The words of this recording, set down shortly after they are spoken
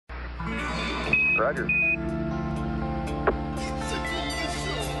Roger.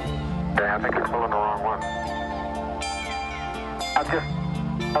 Yeah, I think you're pulling the wrong one.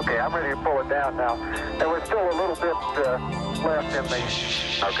 Okay, I'm ready to pull it down now. There was still a little bit left in me.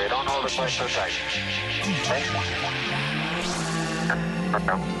 Okay, don't hold it quite so tight. Okay.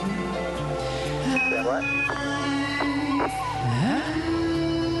 Stand what?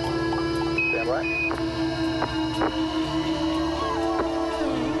 Stand what?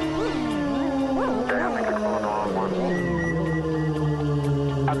 Okay, I think you're pulling the wrong one.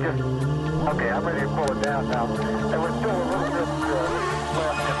 Okay, I'm ready to pull it down now. There was still a little bit left in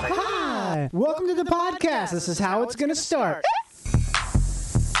me. Hi, welcome to the podcast. This is how it's going to start.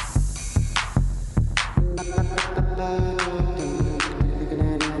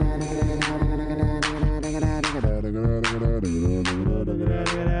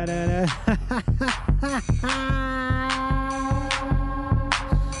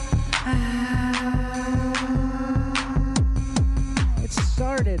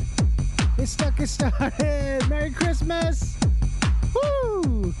 It started. Merry Christmas.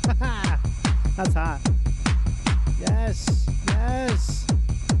 Woo! That's hot. Yes.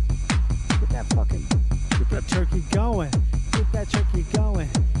 Get that turkey going. Get that turkey going.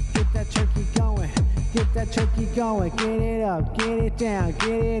 Get that turkey going. Get that turkey going. Get it up. Get it down. Get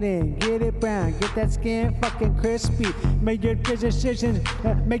it in. Get it brown. Get that skin fucking crispy. Make your decisions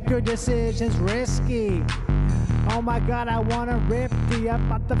risky. Oh my God, I wanna rip the up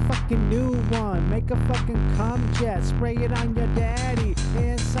out the fucking new one. Make a fucking cum jet, spray it on your daddy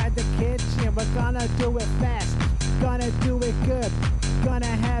inside the kitchen. We're gonna do it fast, gonna do it good. Gonna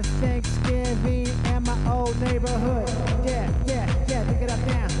have Thanksgiving in my old neighborhood. Yeah, pick it up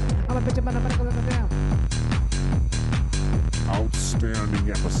down. I'm a bitch, I'm gonna go down. Outstanding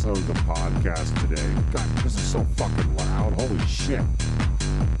episode of the podcast today. God, this is so fucking loud. Holy shit.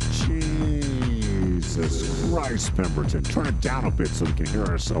 Jesus Christ, Pemberton. Turn it down a bit so we can hear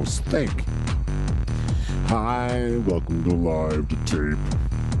ourselves think. Hi, welcome to Live to Tape.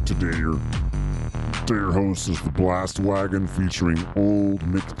 Today your host is the Blast Wagon featuring Old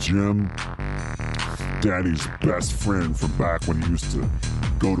Mick Jim, Daddy's best friend from back when he used to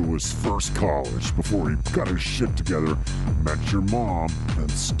go to his first college before he got his shit together, met your mom, and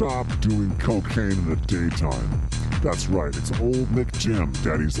stopped doing cocaine in the daytime. That's right, it's Old Mick Jim,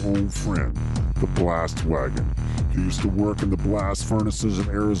 Daddy's old friend, the Blast Wagon. He used to work in the blast furnaces in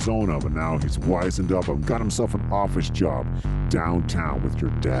Arizona, but now he's wizened up and got himself an office job downtown with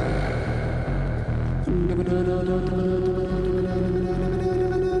your dad.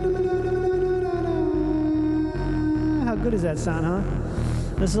 How good is that sound, huh?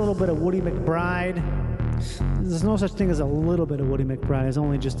 This is a little bit of Woody McBride. There's no such thing as a little bit of Woody McBride. It's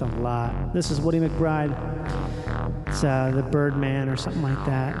only just a lot. This is Woody McBride. It's the Birdman or something like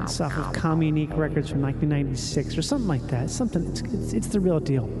that. It's off of Communique Records from 1996 or something like that. It's the real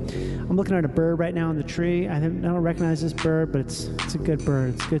deal. I'm looking at a bird right now in the tree. I don't recognize this bird, but it's a good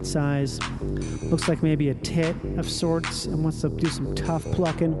bird. It's good size. Looks like maybe a tit of sorts and wants to do some tough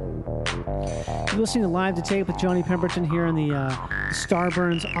plucking. You're listening to Live to Tape with Johnny Pemberton here on the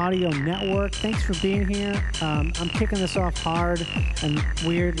Starburns Audio Network. Thanks for being here. I'm kicking this off hard and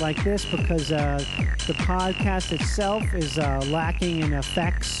weird like this because the podcast itself is lacking in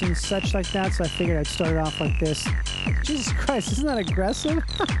effects and such like that, so I figured I'd start it off like this. Jesus Christ, isn't that aggressive?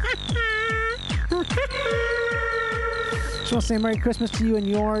 Just want to say Merry Christmas to you and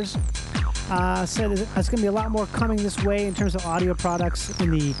yours. So there's going to be a lot more coming this way in terms of audio products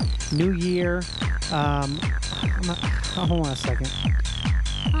in the new year. Hold on a second.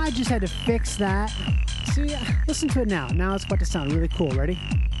 I just had to fix that. See, listen to it now. Now it's about to sound really cool. Ready?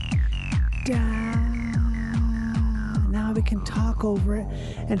 Now we can talk over it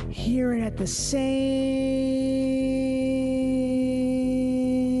and hear it at the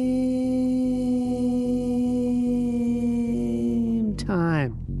same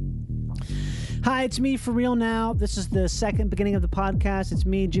time. Hi, it's me for real now. This is the second beginning of the podcast. It's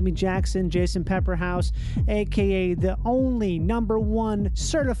me, Jimmy Jackson, Jason Pepperhouse, a.k.a. the only #1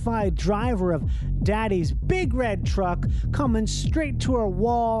 certified driver of Daddy's big red truck, coming straight to a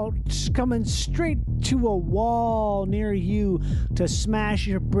wall near you to smash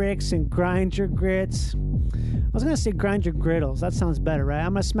your bricks and grind your grits. I was going to say grind your griddles. That sounds better, right?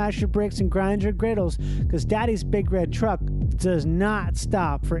 I'm going to smash your bricks and grind your griddles because Daddy's big red truck does not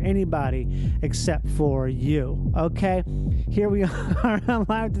stop for anybody except for you. Okay? Here we are on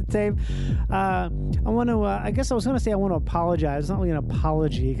Live to Tape. I want to, I guess I was going to say I want to apologize. It's not really an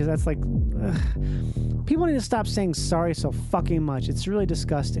apology because that's like, people need to stop saying sorry so fucking much. It's really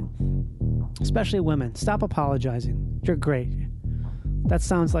disgusting. Especially women. Stop apologizing. You're great. That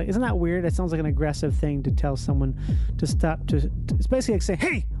sounds like, isn't that weird? That sounds like an aggressive thing to tell someone to stop. It's basically like saying,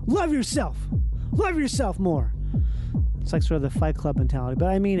 hey, love yourself more. It's like sort of the Fight Club mentality, but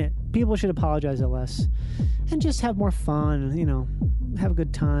I mean it. People should apologize less and just have more fun, you know, have a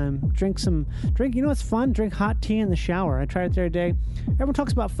good time. Drink, you know what's fun? Drink hot tea in the shower. I tried it the other day. Everyone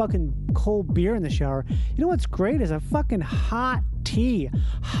talks about fucking cold beer in the shower. You know what's great is a fucking hot tea.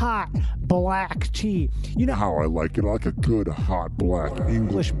 Hot black tea. You know how I like it. I like a good hot black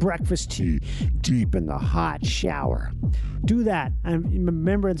English breakfast tea deep in the hot shower. Do that. And in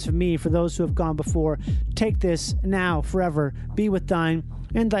remembrance of me, for those who have gone before, take this now, forever. Be with thine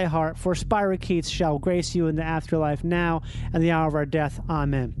in thy heart, for spirochetes shall grace you in the afterlife now and the hour of our death.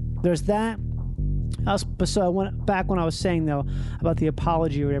 Amen. There's that. So I went back when I was saying, though, about the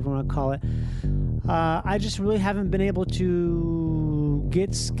apology or whatever you want to call it. I just really haven't been able to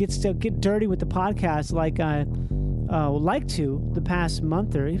get dirty with the podcast like I would like to the past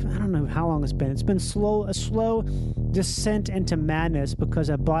month, or even, I don't know how long it's been. It's been a slow descent into madness because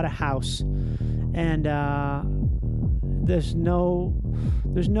I bought a house, and there's no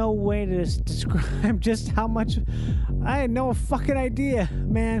way to describe just how much. I had no fucking idea,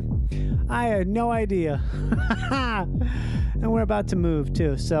 man. I had no idea. And we're about to move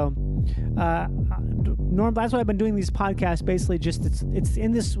too, so that's why I've been doing these podcasts. Basically, just it's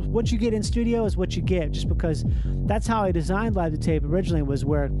in this, what you get in studio is what you get, just because that's how I designed Live to Tape originally, was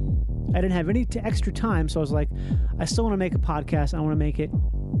where I didn't have any extra time, so I was like, I still want to make a podcast. I want to make it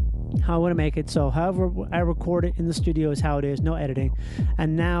how I want to make it. So however I record it in the studio is how it is, no editing.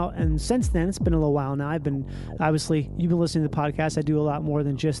 And since then, it's been a little while now. I've been, obviously, you've been listening to the podcast. I do a lot more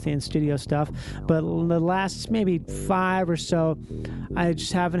than just the in-studio stuff. But the last maybe 5 or so, I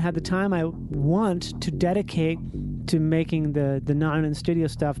just haven't had the time I want to dedicate to making the non-in-studio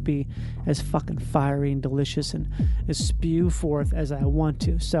stuff be as fucking fiery and delicious and as spew forth as I want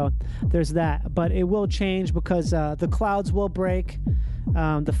to. So there's that. But it will change because the clouds will break.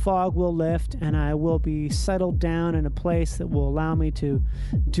 The fog will lift, and I will be settled down in a place that will allow me to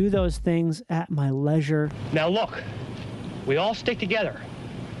do those things at my leisure. Now look, we all stick together.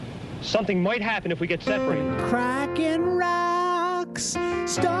 Something might happen if we get separated. Cracking rocks,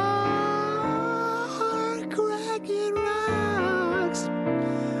 start cracking rocks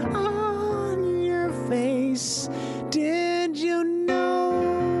on your face. Did you know?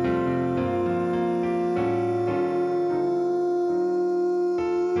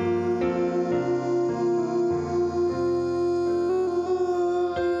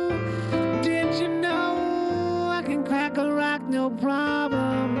 No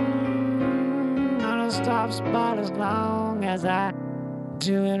problem. I don't stop spot as long as I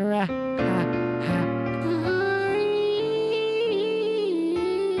do it right.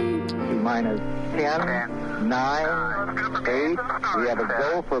 Minus 10, 9, 8. We have a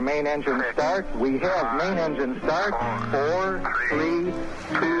go for main engine start. We have main engine start. 4, 3,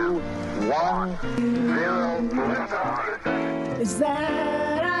 2, 1, 0. Is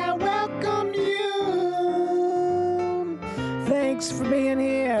that I welcome you? Thanks for being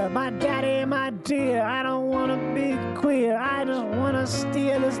here, my daddy, my dear. I don't want to be queer. I just want to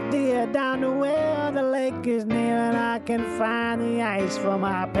steer this deer down to where the lake is near, and I can find the ice for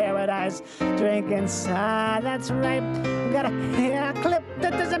my paradise drink inside. That's right, got a hair clip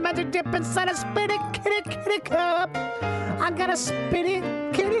that does a magic dip inside a spitty kitty cup. I got a spitty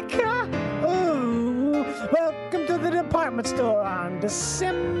kitty cup. Ooh, welcome to the department store on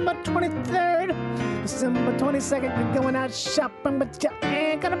December 23rd. December 22nd, you're going out shopping, but you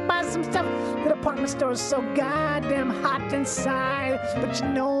ain't gonna buy some stuff. The department store is so goddamn hot inside, but you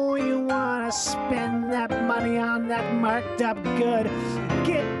know you wanna spend that money on that marked up good.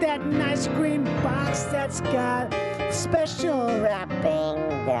 Get that nice green box that's got special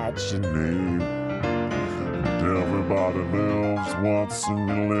wrapping that you need. Everybody lives once and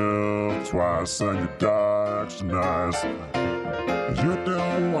you live twice, and you die extra nice. You do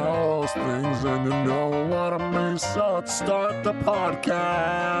all those things and you know what I mean, so let's start the podcast.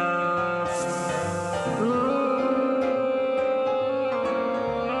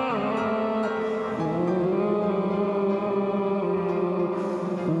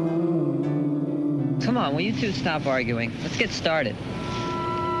 Come on, will you two stop arguing? Let's get started.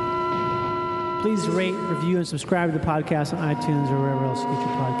 Please rate, review, and subscribe to the podcast on iTunes or wherever else you get your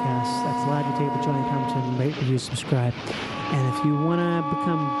podcasts. That's Live to Tape with Johnny Compton. Rate, review, subscribe. And if you want to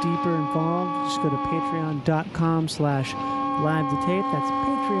become deeper involved, just go to patreon.com/live-to-tape. That's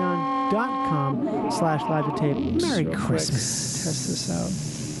patreon.com/live-to-tape. Merry Christmas. Test this out.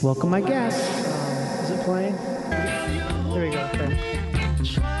 Welcome, my guest. Is it playing? There we go. Okay.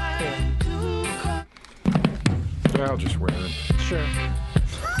 I'll just wear it. sure.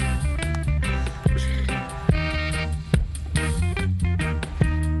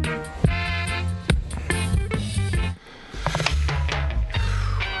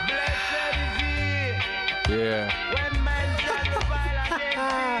 Yeah.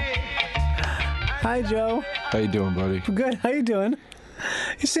 Hi, Joe. How you doing, buddy? Good. How you doing?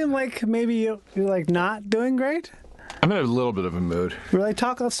 You seem like maybe you're like not doing great. I'm in a little bit of a mood. Really?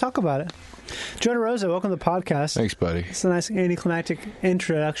 Let's talk about it. Joe DeRosa, welcome to the podcast. Thanks, buddy. It's a nice anticlimactic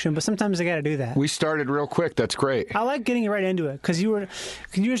introduction, but sometimes I got to do that. We started real quick. That's great. I like getting right into it because you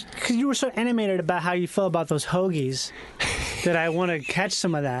were so animated about how you feel about those hoagies that I want to catch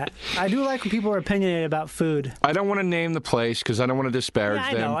some of that. I do like when people are opinionated about food. I don't want to name the place because I don't want to disparage Yeah,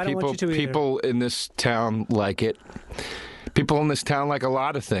 I them. know. I don't want you to either. People in this town like it. People in this town like a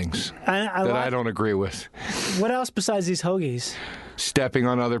lot of things I don't agree with. What else besides these hoagies? Stepping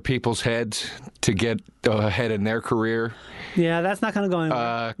on other people's heads to get ahead in their career. Yeah, that's not going to go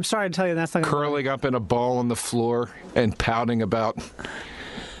anywhere. I'm sorry to tell you that's not going to go Curling up in a ball on the floor and pouting about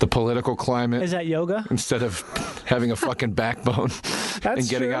the political climate. Is that yoga? Instead of having a fucking backbone and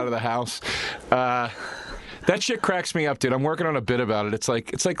getting true. out of the house. That shit cracks me up, dude. I'm working on a bit about it. It's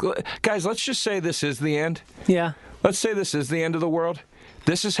like, guys, let's just say this is the end. Yeah. Let's say this is the end of the world.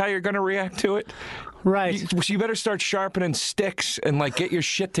 This is how you're going to react to it. Right. You better start sharpening sticks and like get your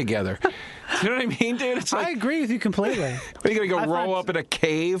shit together. You know what I mean, dude? It's like, I agree with you completely. are you going to go roll up in a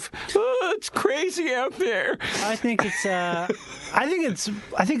cave? Oh, it's crazy out there. I think it's. I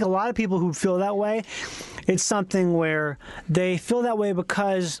think a lot of people who feel that way, it's something where they feel that way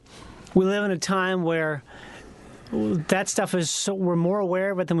because we live in a time where that stuff is. We're more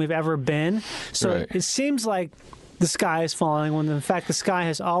aware of it than we've ever been. So Right. it seems like the sky is falling when in fact the sky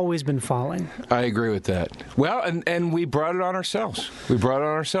has always been falling. I agree with that. Well, and we brought it on ourselves. We brought it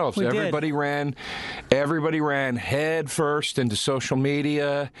on ourselves. We did. Everybody ran head first into social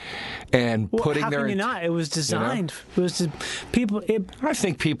media and Well, putting how their can you not? It was designed. It was people. I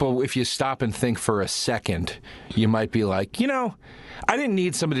think people, if you stop and think for a second, you might be like, I didn't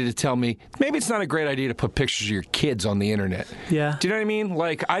need somebody to tell me, maybe it's not a great idea to put pictures of your kids on the internet. Yeah. Do you know what I mean?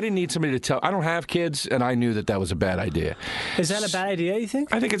 Like, I didn't need somebody to tell. I don't have kids, and I knew that was a bad idea. Is that a bad idea, you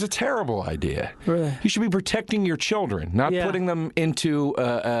think? I think it's a terrible idea. Really? You should be protecting your children, not putting them into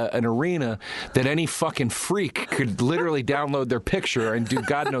an arena that any fucking freak could literally download their picture and do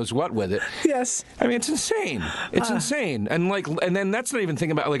God knows what with it. Yes. I mean, it's insane. It's insane. And then that's not even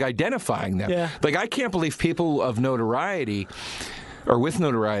thinking about like identifying them. Yeah. Like, I can't believe people of notoriety, or with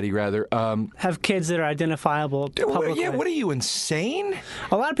notoriety rather, Have kids that are identifiable publicly. yeah, what are you, insane?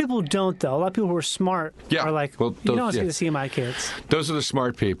 A lot of people don't, though. A lot of people who are smart are like, well, you don't those- get to see my kids. Those are the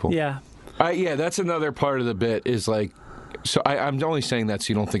smart people. Yeah. Yeah, that's another part of the bit is like, so I'm only saying that so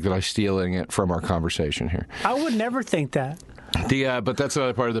you don't think that I'm stealing it from our conversation here. I would never think that. But that's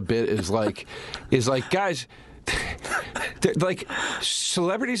another part of the bit is like, guys, like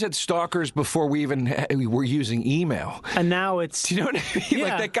celebrities had stalkers before we even were using email. And now it's... Do you know what I mean? Yeah.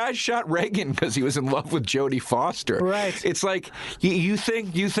 Like that guy shot Reagan because he was in love with Jodie Foster. Right. It's like you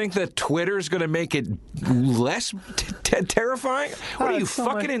think that Twitter's going to make it less terrifying? What are you, it's so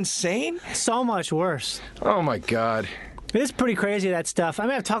fucking much- insane? so much worse. Oh my God. It's pretty crazy, that stuff. I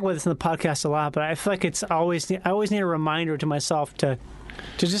mean, I've talked about this in the podcast a lot, but I feel like I always need a reminder to myself to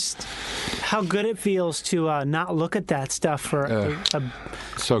just how good it feels to not look at that stuff for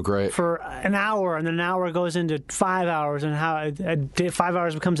So great. for an hour, and then an hour goes into 5 hours, and how 5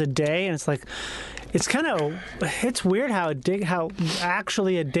 hours becomes a day, and it's like, it's weird how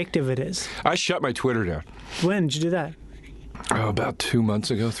actually addictive it is. I shut my Twitter down. When did you do that? Oh, about 2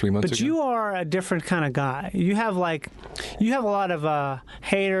 months ago, 3 months ago. But you are a different kind of guy. You have a lot of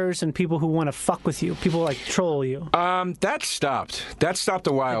haters and people who want to fuck with you. People like troll you. That stopped. That stopped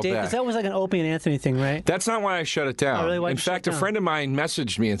a while back. That was like an Opie and Anthony thing, right? That's not why I shut it down. Oh, really? Why'd In you shut fact, it a down? friend of mine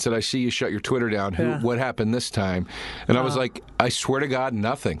messaged me and said, "I see you shut your Twitter down. Yeah. What happened this time?" And I was like, "I swear to God,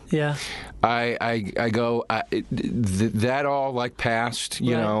 nothing." Yeah. I go, that all like passed,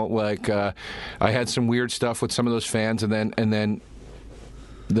 you Right. know, like I had some weird stuff with some of those fans, and then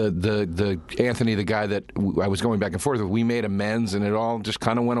the Anthony, the guy that I was going back and forth with, we made amends, and it all just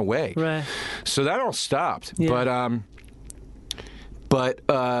kind of went away. Right. So that all stopped. Yeah. But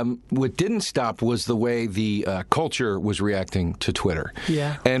what didn't stop was the way the culture was reacting to Twitter.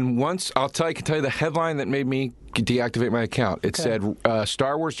 Yeah. And once, I can tell you the headline that made me deactivate my account. It said,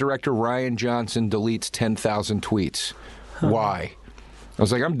 Star Wars director Rian Johnson deletes 10,000 tweets. Why? I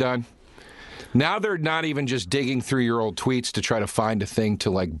was like, I'm done. Now they're not even just digging through your old tweets to try to find a thing to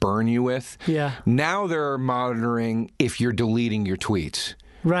like burn you with. Yeah. Now they're monitoring if you're deleting your tweets.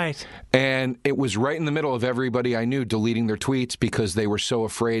 Right. And it was right in the middle of everybody I knew deleting their tweets because they were so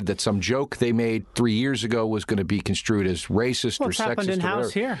afraid that some joke they made 3 years ago was going to be construed as racist or sexist. It's happened in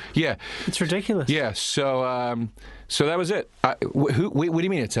house here. Yeah. It's ridiculous. Yeah. So so that was it. What do you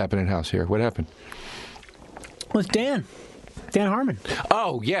mean it's happened in house here? What happened? Well, it's Dan Harmon.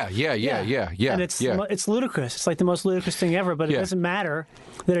 Oh, yeah. And it's ludicrous. It's like the most ludicrous thing ever, but it doesn't matter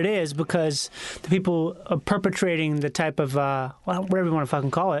that it is because the people perpetrating the type of, whatever you want to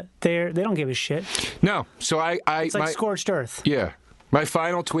fucking call it, they don't give a shit. No. So it's like scorched earth. Yeah. My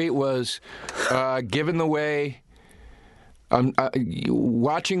final tweet was, given the way,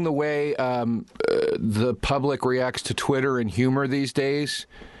 watching the way the public reacts to Twitter and humor these days,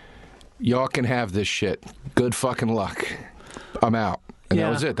 y'all can have this shit. Good fucking luck. I'm out. And that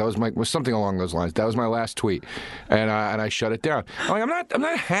was it. That was something along those lines. That was my last tweet, and I shut it down. I'm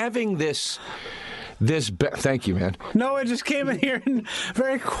not having this. Thank you, man. Noah just came in here and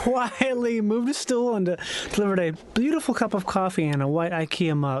very quietly moved a stool and delivered a beautiful cup of coffee in a white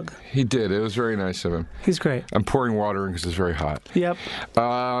IKEA mug. He did. It was very nice of him. He's great. I'm pouring water in because it's very hot. Yep.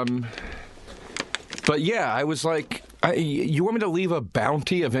 But yeah, I was like, you want me to leave a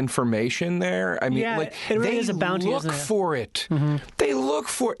bounty of information there? I mean, like, it really is a bounty, they isn't look it? for it. Mm-hmm. They look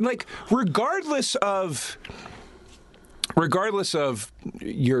for it. Like, regardless of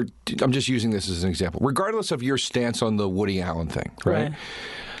your, I'm just using this as an example, regardless of your stance on the Woody Allen thing, right?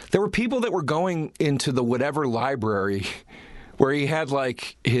 There were people that were going into the whatever library where he had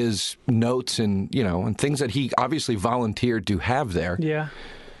like his notes and, and things that he obviously volunteered to have there. Yeah.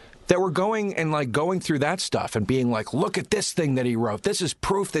 That were going through that stuff and being like, look at this thing that he wrote. This is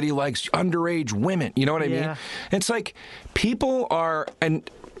proof that he likes underage women. You know what I mean? It's like people are, and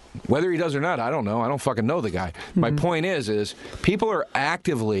whether he does or not, I don't know. I don't fucking know the guy. Mm-hmm. My point is people are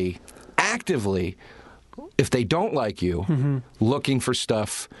actively, if they don't like you, looking for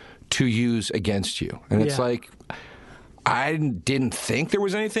stuff to use against you. And it's like, I didn't think there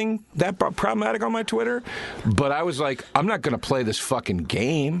was anything that problematic on my Twitter, but I was like, I'm not going to play this fucking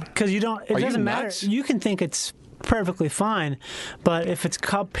game. Because it doesn't matter. You can think it's perfectly fine, but if it's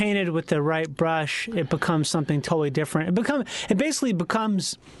painted with the right brush, it becomes something totally different. It basically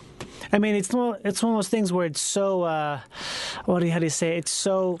becomes, I mean, it's one of those things where it's so, how do you say it? It's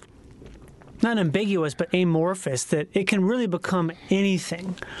so not ambiguous, but amorphous that it can really become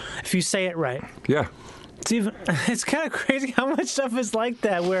anything if you say it right. Yeah. It's kind of crazy how much stuff is like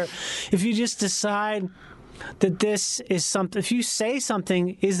that, where if you just decide that this is something, if you say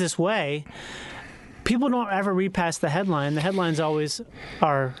something is this way, people don't ever read past the headline. The headlines always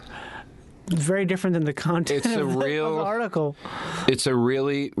are very different than the content of the article. It's a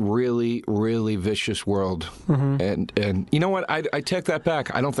really, really, really vicious world. Mm-hmm. And you know what? I take that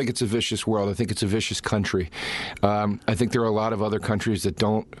back. I don't think it's a vicious world. I think it's a vicious country. I think there are a lot of other countries that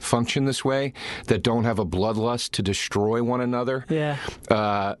don't function this way, that don't have a bloodlust to destroy one another. Yeah.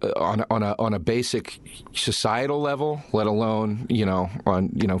 On a basic societal level, let alone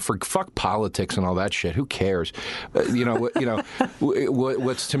for fuck politics and all that shit. Who cares?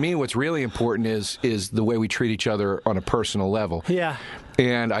 What's to me what's really important is the way we treat each other on a personal level. Yeah.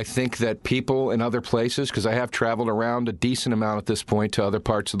 And I think that people in other places, because I have traveled around a decent amount at this point to other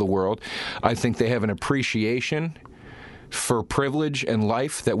parts of the world, I think they have an appreciation for privilege and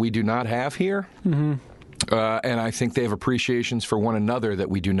life that we do not have here. Mm-hmm. And I think they have appreciations for one another that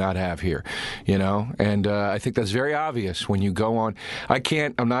we do not have here, And I think that's very obvious when you go on.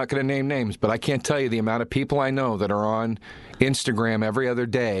 I'm not going to name names, but I can't tell you the amount of people I know that are on Instagram every other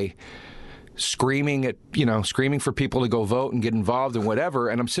day screaming for people to go vote and get involved and whatever.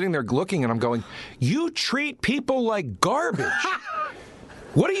 And I'm sitting there looking and I'm going, you treat people like garbage.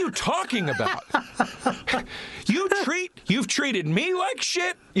 What are you talking about? You've treated me like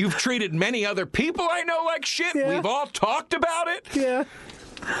shit. You've treated many other people I know like shit. Yeah. We've all talked about it. Yeah.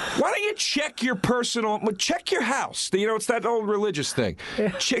 Why don't you check your house? It's that old religious thing.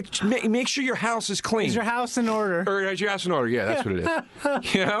 Yeah. Make sure your house is clean. Is your house in order? Or is your house in order? Yeah, that's what it is.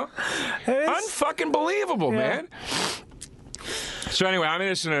 Unfucking believable, man. So anyway, I'm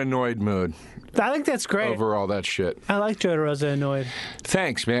just in an annoyed mood. I think that's great. Over all that shit. I like Joe DeRosa annoyed.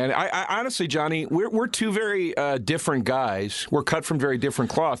 Thanks, man. I honestly, Johnny, we're two very different guys. We're cut from very different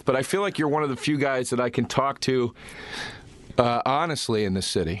cloth, but I feel like you're one of the few guys that I can talk to honestly in this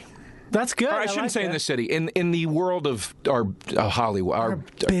city. That's good. Or I shouldn't say in the city. In the world of our Hollywood. Our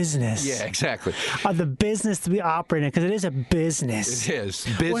business. Yeah, exactly. The business to be operating, because it is a business. It is.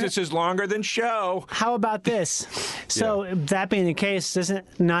 Business is longer than show. How about this? So that being the case,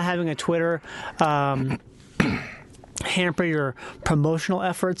 doesn't not having a Twitter hamper your promotional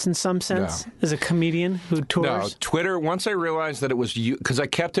efforts in some sense as a comedian who tours? No, Twitter, once I realized that it was, because I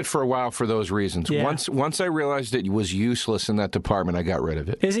kept it for a while for those reasons. Yeah. Once I realized it was useless in that department, I got rid of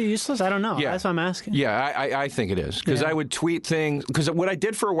it. Is it useless? I don't know. Yeah. That's what I'm asking. Yeah, I think it is. Because I would tweet things. Because what I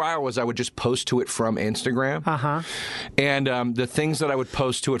did for a while was I would just post to it from Instagram. Uh-huh. And the things that I would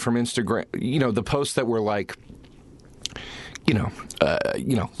post to it from Instagram, the posts that were like,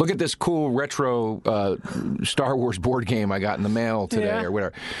 look at this cool retro Star Wars board game I got in the mail today or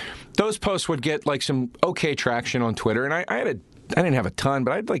whatever. Those posts would get like some okay traction on Twitter, and I didn't have a ton,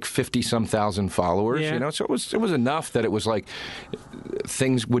 but I had like 50-some thousand followers, so it was enough that it was like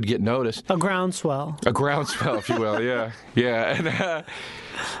things would get noticed. A groundswell. A groundswell, if you will, yeah. And,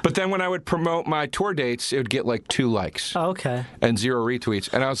 but then when I would promote my tour dates, it would get like 2 likes. Oh, okay. And 0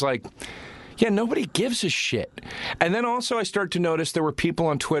 retweets. And I was like, yeah, nobody gives a shit. And then also I started to notice there were people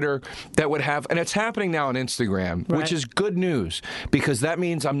on Twitter that would have, and it's happening now on Instagram, which is good news, because that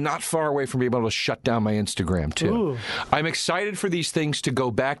means I'm not far away from being able to shut down my Instagram, too. Ooh. I'm excited for these things to go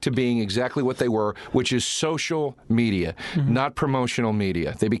back to being exactly what they were, which is social media, not promotional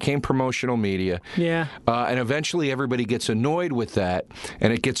media. They became promotional media. Yeah. And eventually everybody gets annoyed with that,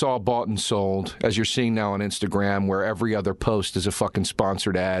 and it gets all bought and sold, as you're seeing now on Instagram, where every other post is a fucking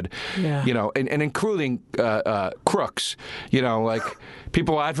sponsored ad. Yeah. And including crooks, like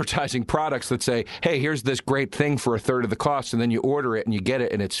people advertising products that say, hey, here's this great thing for a third of the cost, and then you order it and you get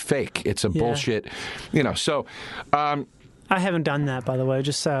it and it's fake. It's a bullshit, so... I haven't done that, by the way.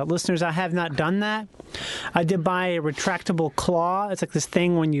 Just listeners, I have not done that. I did buy a retractable claw. It's like this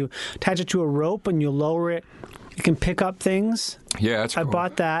thing when you attach it to a rope and you lower it, you can pick up things. Yeah, that's cool. I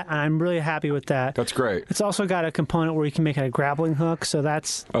bought that, and I'm really happy with that. That's great. It's also got a component where you can make it a grappling hook, so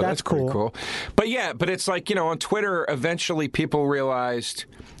that's cool. Pretty cool. But it's like, on Twitter, eventually people realized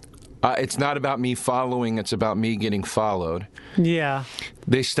it's not about me following, it's about me getting followed. Yeah.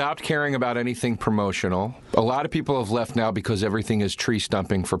 They stopped caring about anything promotional. A lot of people have left now because everything is tree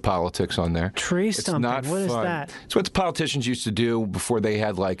stumping for politics on there. Tree stumping? It's not What fun. is that? It's what the politicians used to do before they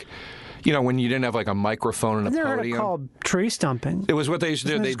had when you didn't have like a microphone and I've a never podium. heard it called tree stumping. It was what they used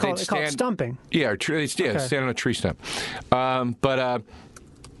to do. They'd call it stumping. Yeah, stand on a tree stump.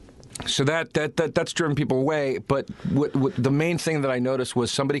 So that's driven people away. But what the main thing that I noticed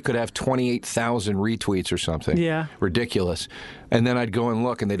was somebody could have 28,000 retweets or something. Yeah. Ridiculous. And then I'd go and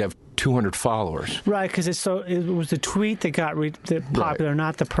look, and they'd have 200 followers. Right, because it was the tweet that got popular,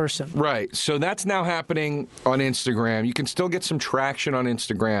 not the person. Right. So that's now happening on Instagram. You can still get some traction on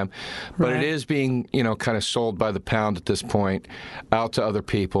Instagram, but it is being, kind of sold by the pound at this point out to other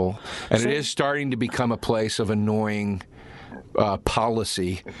people. And it is starting to become a place of annoying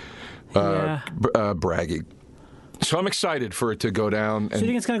policy bragging. So I'm excited for it to go down. So you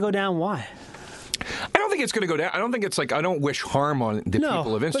think it's going to go down? Why? I don't think it's going to go down. I don't think it's like, I don't wish harm on the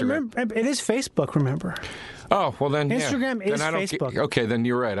people of Instagram. But remember, it is Facebook, remember? Oh, well then, Instagram is Facebook. Okay, then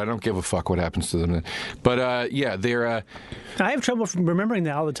you're right. I don't give a fuck what happens to them. But, they're... I have trouble remembering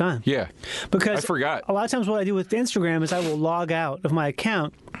that all the time. Yeah. Because I forgot. A lot of times what I do with Instagram is I will log out of my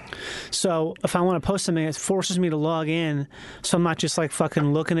account. So if I want to post something, it forces me to log in, so I'm not just like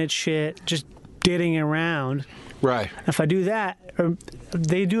fucking looking at shit, just didding around. Right. If I do that,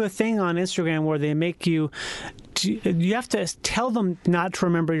 they do a thing on Instagram where they make you have to tell them not to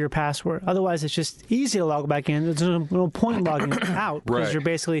remember your password. Otherwise, it's just easy to log back in. There's no point in logging out because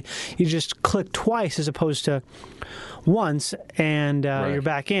you just click twice as opposed to once, and you're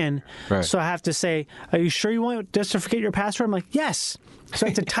back in. Right. So I have to say, are you sure you want just to forget your password? I'm like, yes. So I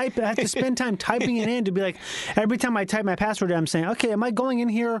have to spend time typing it in to be like, every time I type my password, I'm saying, okay, am I going in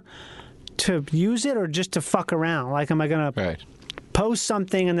here to use it or just to fuck around? Like, am I going to post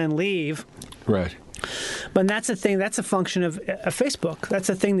something and then leave? Right. But that's a thing. That's a function of Facebook. That's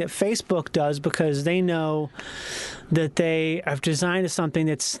a thing that Facebook does because they know that they have designed something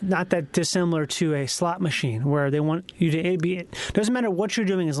that's not that dissimilar to a slot machine, where they want you to be. It doesn't matter what you're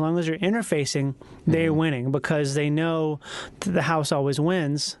doing, as long as you're interfacing, they're winning because they know that the house always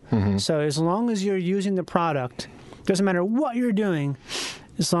wins. Mm-hmm. So as long as you're using the product, doesn't matter what you're doing.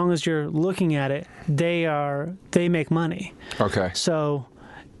 As long as you're looking at it, they make money. Okay. So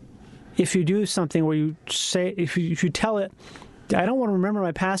if you do something where you say, if you tell it, I don't want to remember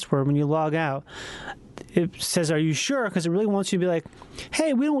my password when you log out, it says, "Are you sure?" Because it really wants you to be like,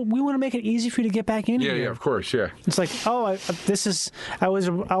 "Hey, we want to make it easy for you to get back in here." Yeah, of course, yeah. It's like, oh, I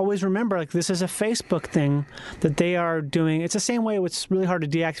always remember, like, this is a Facebook thing that they are doing. It's the same way it's really hard to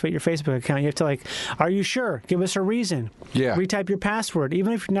deactivate your Facebook account. You have to, like, "Are you sure? Give us a reason." Yeah. Retype your password,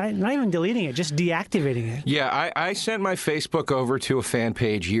 even if you're not even deleting it, just deactivating it. Yeah, I sent my Facebook over to a fan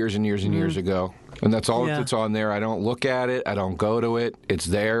page years and years and years ago, and that's all that's on there. I don't look at it. I don't go to it. It's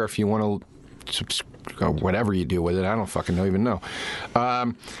there if you want to, whatever you do with it. I don't fucking even know.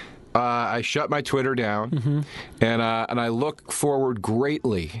 I shut my Twitter down, and I look forward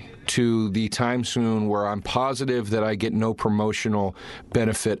greatly to the time soon where I'm positive that I get no promotional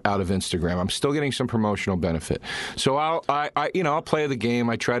benefit out of Instagram. I'm still getting some promotional benefit, so I'll play the game.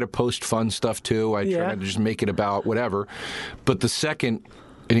 I try to post fun stuff too. I try to just make it about whatever. But the second,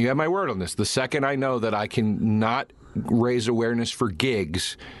 and you have my word on this, the second I know that I can not raise awareness for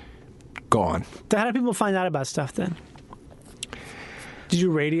gigs, gone. How do people find out about stuff then? Did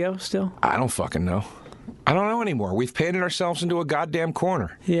you radio still? I don't fucking know. I don't know anymore. We've painted ourselves into a goddamn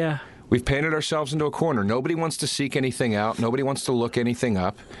corner. Yeah. We've painted ourselves into a corner. Nobody wants to seek anything out. Nobody wants to look anything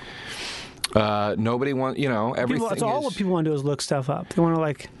up. Nobody wants, everything. That's all what people want to do is look stuff up. They want to,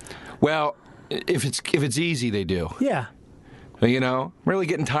 like. Well, if it's easy, they do. Yeah. I'm really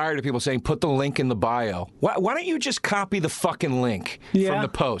getting tired of people saying, put the link in the bio. Why don't you just copy the fucking link from the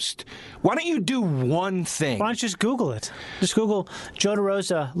post? Why don't you do one thing? Why don't you just Google it? Just Google Joe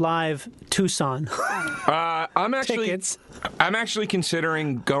DeRosa live Tucson. I'm actually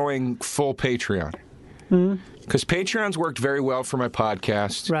considering going full Patreon. Because Patreon's worked very well for my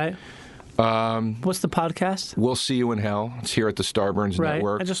podcast. Right. What's the podcast? We'll See You in Hell. It's here at the Starburns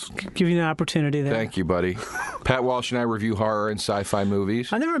Network. I just give you an opportunity there. Thank you, buddy. Pat Walsh and I review horror and sci-fi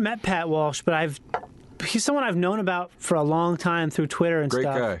movies. I never met Pat Walsh, but he's someone I've known about for a long time through Twitter and stuff.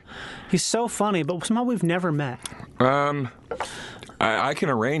 Great guy. He's so funny, but somehow we've never met. I can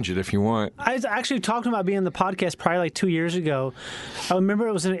arrange it if you want. I actually talked about being on the podcast probably like 2 years ago. I remember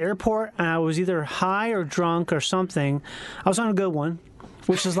it was in an airport, and I was either high or drunk or something. I was on a good one,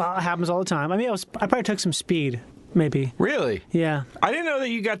 which happens all the time. I mean, I probably took some speed, maybe. Really? Yeah. I didn't know that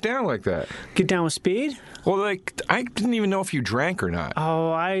you got down like that. Get down with speed? Well, I didn't even know if you drank or not. Oh,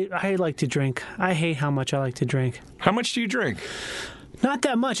 I like to drink. I hate how much I like to drink. How much do you drink? Not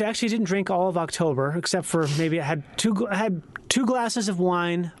that much. I actually didn't drink all of October, except for maybe I had two glasses of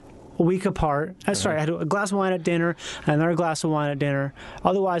wine a week apart. Sorry, I had a glass of wine at dinner and another glass of wine at dinner.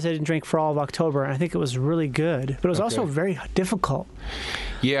 Otherwise, I didn't drink for all of October, and I think it was really good. But it was also very difficult.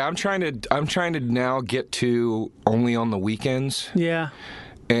 Yeah, I'm trying to now get to only on the weekends. Yeah.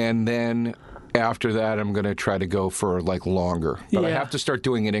 And then after that, I'm going to try to go for longer. But I have to start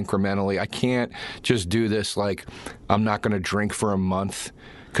doing it incrementally. I can't just do this I'm not going to drink for a month.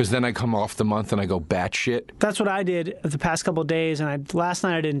 Because then I come off the month and I go batshit. That's what I did the past couple of days, and last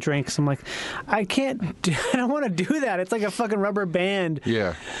night I didn't drink, so I'm like, I don't want to do that. It's like a fucking rubber band.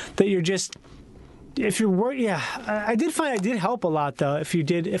 Yeah. That you're just, if you're working, I did find it did help a lot though.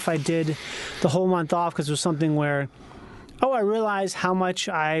 If I did the whole month off, because it was something where, I realized how much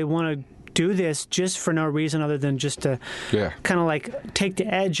I want to do this just for no reason other than just to kind of take the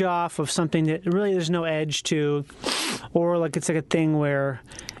edge off of something that really there's no edge to, or it's like a thing where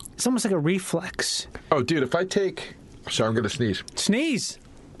it's almost like a reflex. Oh, dude, if I take... Sorry, I'm going to sneeze. Sneeze!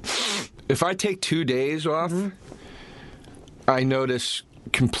 If I take 2 days off, I notice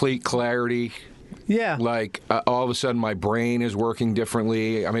complete clarity. Yeah. All of a sudden my brain is working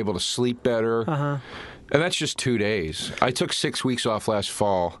differently. I'm able to sleep better. Uh-huh. And that's just 2 days. I took 6 weeks off last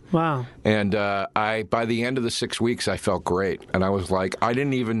fall. Wow. And by the end of the 6 weeks, I felt great. And I was like, I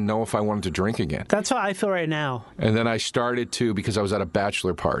didn't even know if I wanted to drink again. That's how I feel right now. And then I started to, because I was at a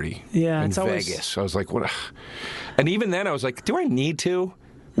bachelor party in Vegas. I was like, what? And even then, I was like, do I need to?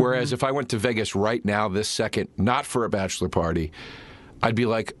 Whereas if I went to Vegas right now, this second, not for a bachelor party, I'd be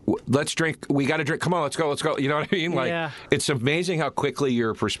like, let's drink. We got to drink. Come on, let's go. You know what I mean? It's amazing how quickly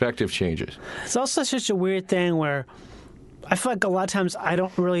your perspective changes. It's also such a weird thing where I feel like a lot of times I'm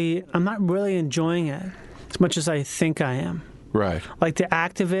not really enjoying it as much as I think I am. Right. The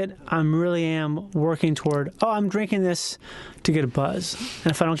act of it, I really am working toward, I'm drinking this to get a buzz.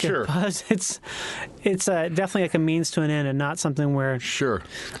 And if I don't get a buzz, it's definitely like a means to an end and not something where... Sure.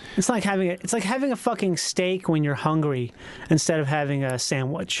 It's like having a fucking steak when you're hungry instead of having a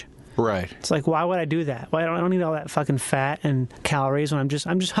sandwich. Right. It's like, why would I do that? I don't need all that fucking fat and calories when I'm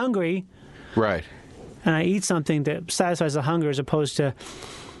just hungry. Right. And I eat something that satisfies the hunger as opposed to...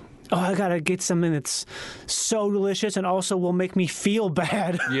 I gotta get something that's so delicious and also will make me feel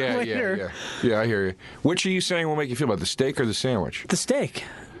bad later. Yeah, I hear you. Which are you saying will make you feel bad, the steak or the sandwich? The steak.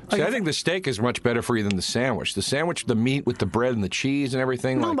 See, I think the steak is much better for you than the sandwich. The sandwich, the meat with the bread and the cheese and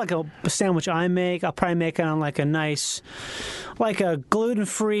everything. Not like a sandwich I make. I'll probably make it on like a nice, like a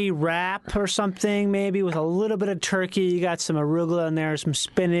gluten-free wrap or something, maybe with a little bit of turkey. You got some arugula in there, some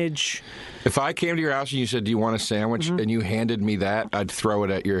spinach. If I came to your house and you said, "Do you want a sandwich?" and you handed me that, I'd throw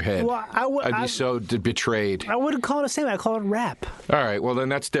it at your head. Well, I'd be so betrayed. I wouldn't call it a sandwich. I'd call it wrap. All right, well then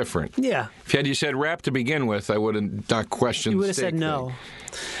that's different. Yeah. If you said wrap to begin with, I would have not questioned. You would the have said steak no. thing.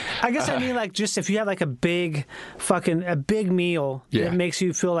 I guess I mean like just if you have like a big meal that makes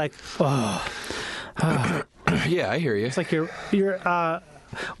you feel like Yeah, I hear you. It's like you're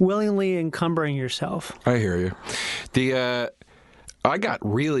willingly encumbering yourself. I hear you. I got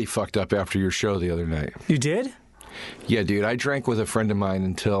really fucked up after your show the other night. You did? Yeah, dude. I drank with a friend of mine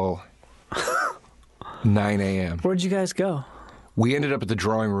until 9 a.m. Where'd you guys go? We ended up at the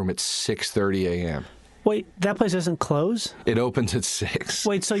drawing room at 6:30 a.m. Wait, that place doesn't close? It opens at 6.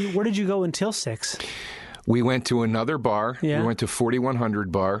 Wait, so where did you go until 6? We went to another bar. Yeah. We went to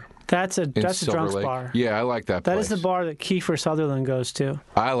 4100 Bar. That's a Silver drunks Lake. bar. Yeah, I like that place. That is the bar that Kiefer Sutherland goes to.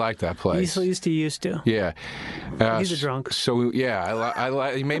 I like that place. He used to. Yeah. He's a drunk. So,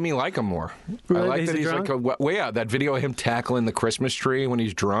 yeah, he made me like him more. Really? I like that He's he's a drunk? like, yeah, that video of him tackling the Christmas tree when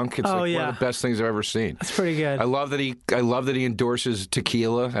he's drunk. It's one of the best things I've ever seen. That's pretty good. I love that he endorses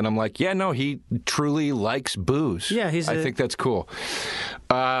tequila, and I'm like, yeah, no, he truly likes booze. Yeah, I think that's cool.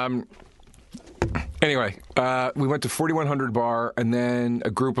 Anyway, we went to 4100 Bar, and then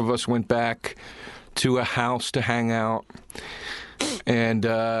a group of us went back to a house to hang out. And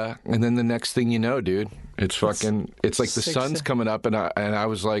then the next thing you know, dude, it's like the sun's coming up, and I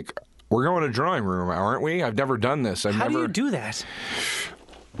was like, we're going to drawing room, aren't we? I've never done this. How do you do that?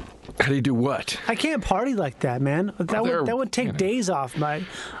 How do you do what? I can't party like that, man. That would take days off.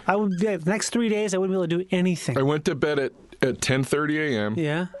 The next 3 days, I wouldn't be able to do anything. I went to bed at 10:30 a.m.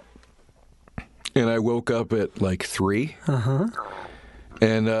 Yeah. And I woke up at like 3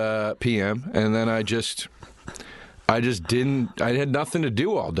 and p.m. And then I had nothing to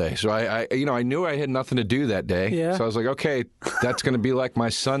do all day. So I knew I had nothing to do that day. Yeah. So I was like, okay, that's going to be like my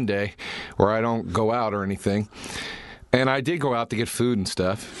Sunday where I don't go out or anything. And I did go out to get food and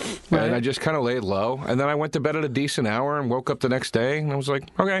stuff. Right. And I just kind of laid low. And then I went to bed at a decent hour and woke up the next day. And I was like,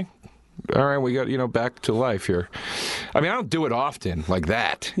 okay, all right, we got, back to life here. I mean, I don't do it often like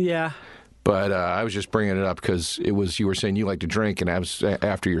that. Yeah. But I was just bringing it up because you were saying you like to drink, and I was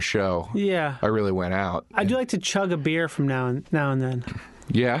after your show. Yeah. I really went out. I do like to chug a beer from now and then.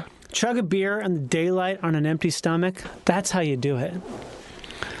 Yeah? Chug a beer in the daylight on an empty stomach. That's how you do it.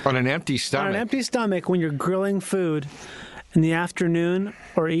 On an empty stomach? On an empty stomach when you're grilling food in the afternoon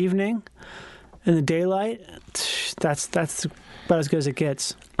or evening in the daylight, that's about as good as it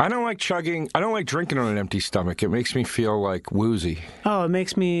gets. I don't like drinking on an empty stomach. It makes me feel like woozy. Oh, it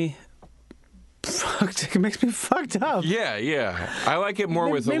makes me fucked up. Yeah. I like it more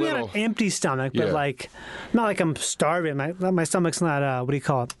with a little... Maybe not an empty stomach, but not like I'm starving. My stomach's not, what do you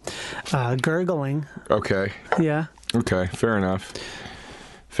call it? Gurgling. Okay. Yeah. Okay, fair enough.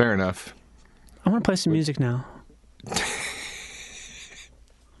 I want to play some music now.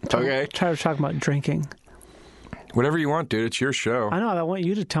 Okay. I'm tired of talking about drinking. Whatever you want, dude. It's your show. I know. I want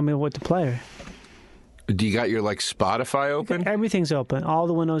you to tell me what to play. Do you got your Spotify open? Everything's open. All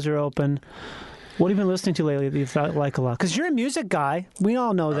the windows are open. What have you been listening to lately that you like a lot? Because you're a music guy. We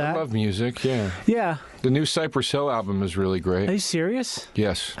all know that. I love music, yeah. Yeah. The new Cypress Hill album is really great. Are you serious?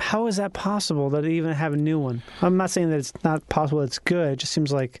 Yes. How is that possible that they even have a new one? I'm not saying that it's not possible it's good. It just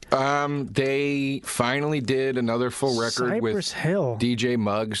seems like... They finally did another full record Cypress Hill. DJ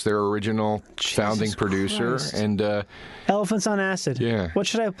Muggs, their original founding producer. Christ. And Elephants on Acid. Yeah. What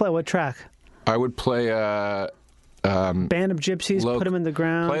should I play? What track? I would play... Band of Gypsies, Put Them in the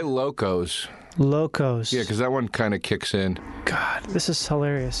Ground. Play Locos. Locos. Yeah, because that one kind of kicks in. God, this is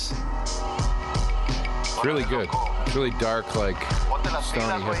hilarious. It's really good. It's really dark, stony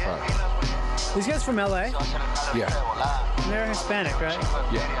hip-hop. These guys from L.A.? Yeah. They're Hispanic, right?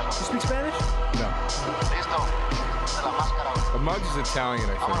 Yeah. You speak Spanish? No. Muggs is Italian,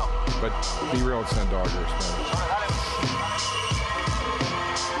 I think. But Be Real and Sandog are Spanish.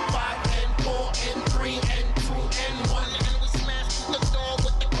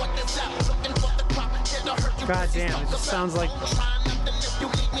 God damn, it just sounds like...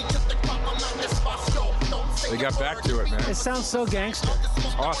 They got back to it, man. It sounds so gangster.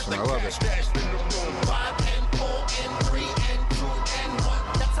 It's awesome. I love it.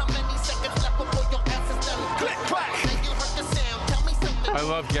 I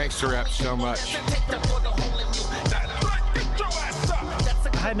love gangster rap so much.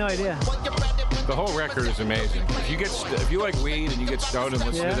 I had no idea. The whole record is amazing. If you like weed and you get stoned and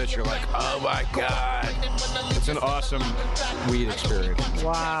listen to this, you're like, oh my God. It's an awesome weed experience.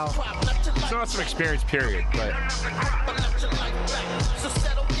 Wow. It's an awesome experience, period. But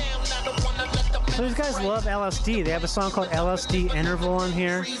so these guys love LSD. They have a song called LSD Interval on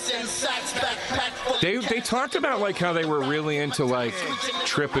here. They talked about like how they were really into like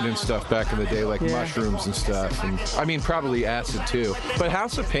tripping and stuff back in the day, like mushrooms and stuff, and I mean probably acid too. But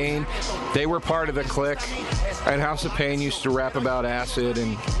House of Pain, they were part of the clique, and House of Pain used to rap about acid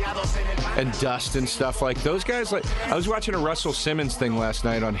and dust and stuff. Like those guys. Like I was watching a Russell Simmons thing last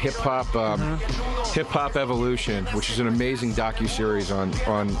night on Hip Hop Evolution, which is an amazing docuseries on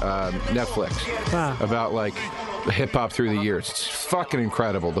Netflix about like hip hop through the years. It's fucking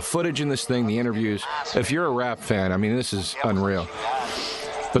incredible. The footage in this thing, the interviews. If you're a rap fan, I mean, this is unreal.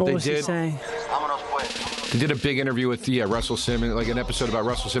 But what was he saying? They did a big interview with Russell Simmons, like an episode about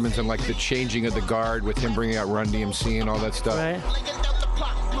Russell Simmons and like the changing of the guard with him bringing out Run DMC and all that stuff. Right.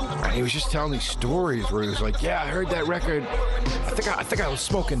 And he was just telling these stories where he was like, "Yeah, I heard that record. I think I was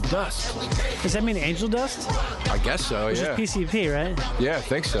smoking dust." Does that mean angel dust? I guess so. Which is PCP, right? Yeah, I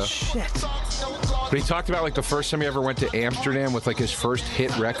think so. Shit. But he talked about like the first time he ever went to Amsterdam with like his first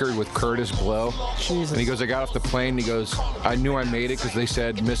hit record with Curtis Blow. Jesus. And he goes, I got off the plane. And he goes, I knew I made it because they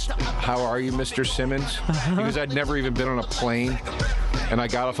said, how are you, Mr. Simmons? He goes, I'd never even been on a plane. And I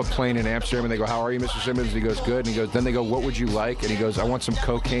got off a plane in Amsterdam and they go, how are you, Mr. Simmons? And he goes, good. And he goes, then they go, what would you like? And he goes, I want some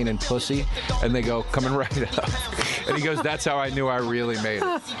cocaine and pussy. And they go, coming right up. And he goes, that's how I knew I really made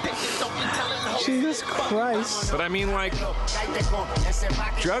it. Jesus Christ. But I mean, like,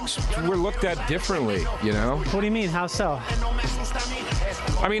 drugs were looked at differently, you know? What do you mean? How so?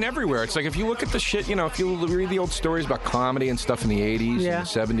 I mean, everywhere. It's like if you look at the shit, you know, if you read the old stories about comedy and stuff in the 80s and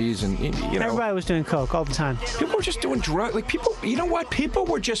the 70s and, you know. Everybody was doing coke all the time. People were just doing drugs. Like, people, you know what? People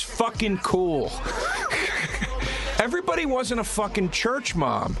were just fucking cool. Everybody wasn't a fucking church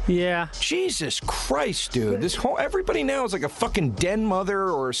mom. Yeah. Jesus Christ, dude. Everybody now is like a fucking den mother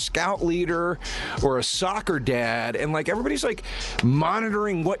or a scout leader or a soccer dad. And like everybody's like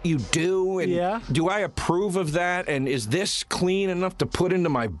monitoring what you do. And do I approve of that? And is this clean enough to put into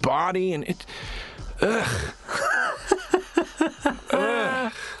my body? And it, ugh.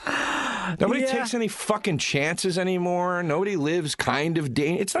 Nobody takes any fucking chances anymore. Nobody lives kind of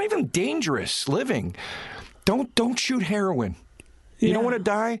it's not even dangerous living. Don't shoot heroin. You don't want to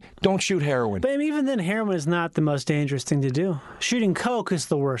die? Don't shoot heroin. But even then, heroin is not the most dangerous thing to do. Shooting coke is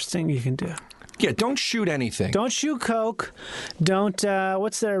the worst thing you can do. Yeah, don't shoot anything. Don't shoot coke. Don't,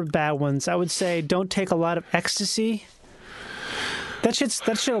 what's their bad ones? I would say don't take a lot of ecstasy. That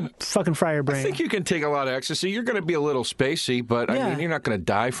shit'll fucking fry your brain. I think you can take a lot of ecstasy. You're going to be a little spacey, but I mean, you're not going to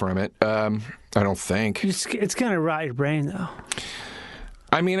die from it. I don't think. It's going to rot your brain, though.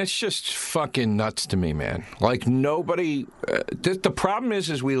 I mean, it's just fucking nuts to me, man. Like nobody. The problem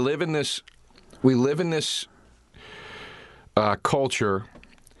is we live in this culture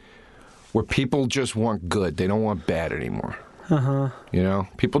where people just want good. They don't want bad anymore. You know,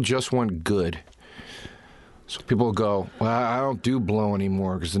 people just want good. So people go, well, I don't do blow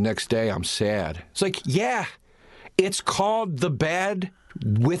anymore because the next day I'm sad. It's like, yeah, it's called the bad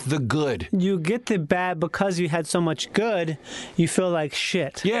with the good. You get the bad because you had so much good, you feel like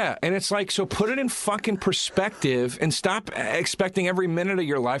shit. Yeah, and it's like, so put it in fucking perspective and stop expecting every minute of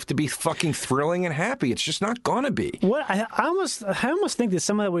your life to be fucking thrilling and happy. It's just not gonna be. What I almost think that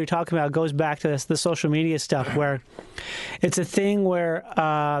some of what you're talking about goes back to the social media stuff, where it's a thing where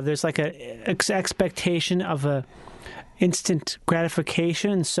there's like a expectation of a instant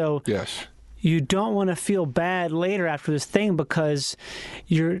gratification. So yes. You don't want to feel bad later after this thing because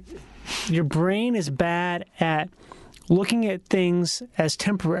your brain is bad at looking at things as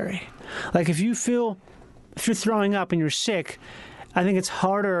temporary. Like if you're throwing up and you're sick, I think it's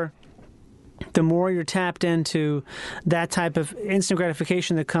harder the more you're tapped into that type of instant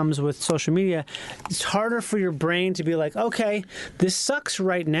gratification that comes with social media. It's harder for your brain to be like, okay, this sucks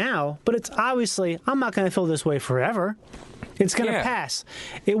right now, but it's obviously, I'm not going to feel this way forever. It's going to pass.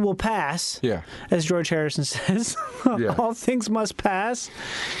 It will pass. Yeah. As George Harrison says. All things must pass.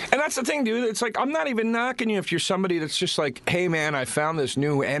 And that's the thing, dude. It's like, I'm not even knocking you if you're somebody that's just like, hey, man, I found this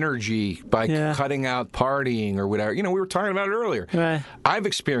new energy by cutting out partying or whatever. You know, we were talking about it earlier. Right. I've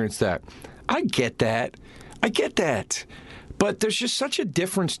experienced that. I get that. But there's just such a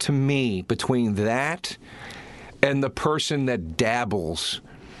difference to me between that and the person that dabbles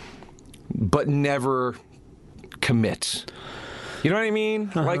but never commits. You know what I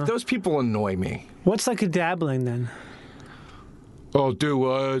mean? Like, those people annoy me. What's like a dabbling, then? Oh, dude,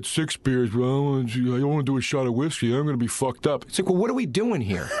 I had 6 beers, but I want to do a shot of whiskey. I'm going to be fucked up. It's like, well, what are we doing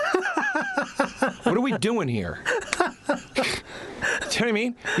here? What are we doing here? Do you know what I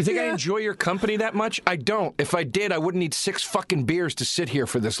mean? You think I enjoy your company that much? I don't. If I did, I wouldn't need 6 fucking beers to sit here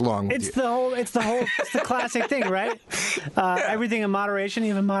for this long with It's you. it's the classic thing, right? Everything in moderation,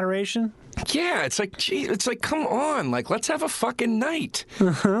 even moderation. Yeah, it's like, gee, it's like, come on, like, let's have a fucking night.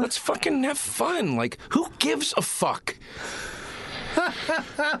 Let's fucking have fun. Like, who gives a fuck?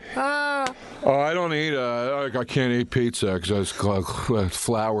 Oh, I don't eat. I can't eat pizza because it's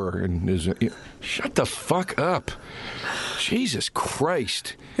flour and is. Shut the fuck up, Jesus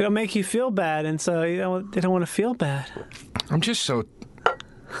Christ! It'll make you feel bad, and so they don't want to feel bad. I'm just so.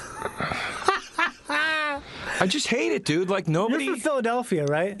 I just hate it, dude. Like nobody. You're from Philadelphia,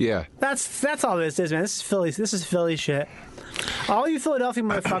 right? Yeah. That's all this is, man. This is Philly. This is Philly shit. All you Philadelphia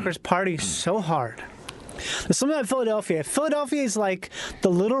motherfuckers party so hard. There's something about Philadelphia. Philadelphia is like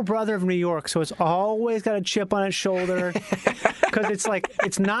the little brother of New York, so it's always got a chip on its shoulder. Because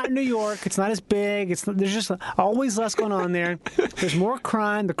it's not New York. It's not as big. There's just always less going on there. There's more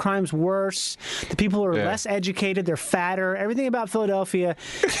crime. The crime's worse. The people are less educated. They're fatter. Everything about Philadelphia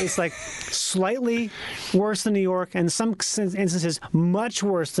is like slightly worse than New York, and in some instances much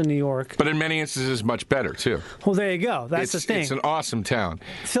worse than New York. But in many instances, much better too. Well, there you go. That's the thing. It's an awesome town.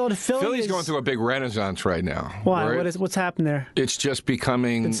 Philly's going through a big renaissance right now. Why? What's happened there? It's just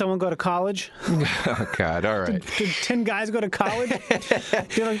becoming. Did someone go to college? Oh God! All right. Did 10 guys go to college?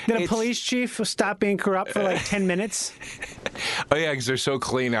 Did a police chief stop being corrupt for like 10 minutes? Oh yeah, because they're so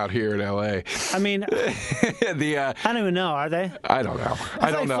clean out here in L.A. I mean, I don't even know. Are they? I don't know. I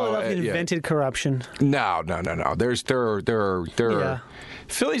don't know. Philadelphia invented corruption. No. There are.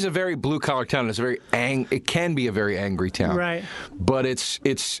 Philly's a very blue collar town. It's a very it can be a very angry town, right? But it's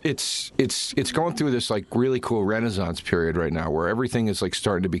going through this like really cool renaissance period right now, where everything is like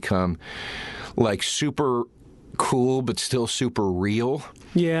starting to become like super cool, but still super real.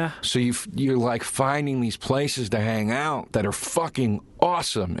 Yeah. So you're like finding these places to hang out that are fucking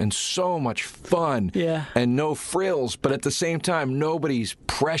awesome and so much fun. Yeah. And no frills, but at the same time, nobody's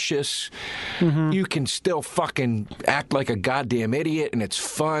precious. Mm-hmm. You can still fucking act like a goddamn idiot, and it's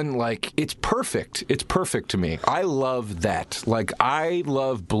fun. Like, it's perfect. It's perfect to me. I love that. Like, I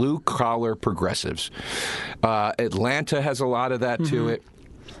love blue-collar progressives. Atlanta has a lot of that to it.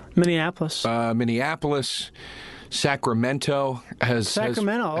 Minneapolis. Sacramento has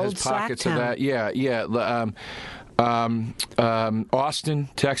pockets of that. Yeah. Austin,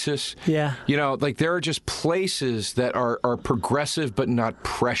 Texas. Yeah. You know, like there are just places that are progressive but not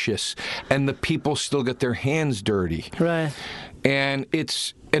precious, and the people still get their hands dirty. Right. And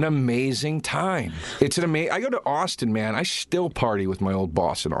it's an amazing time. I go to Austin, man. I still party with my old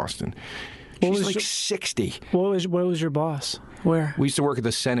boss in Austin. She's like 60. Where was your boss? Where? We used to work at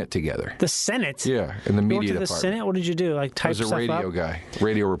the Senate together. The Senate? Yeah, in the media department. You worked at the Senate? What did you do? Like type stuff up? I was a radio guy,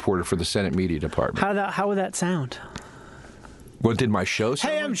 radio reporter for the Senate media department. How would that sound? What did my show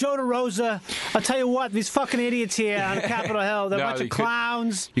sound? Hey, I'm Joe DeRosa. I'll tell you what, these fucking idiots here on Capitol Hill, they're a bunch of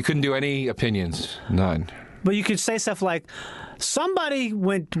clowns. You couldn't do any opinions. None. But you could say stuff like, somebody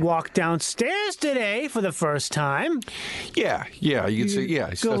walked downstairs today for the first time. Yeah. You could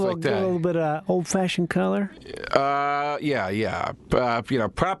say, stuff like that. A little bit of old-fashioned color. Yeah.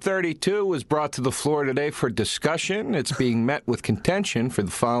 Prop 32 was brought to the floor today for discussion. It's being met with contention for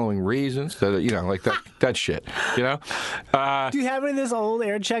the following reasons. Like that shit. You know. Do you have any of this old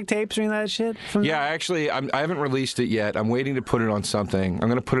air check tapes or any of that shit? Actually, I haven't released it yet. I'm waiting to put it on something. I'm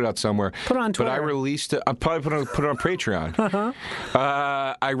going to put it out somewhere. Put it on Twitter. But I released it. I'll probably put it on Patreon. Uh-huh.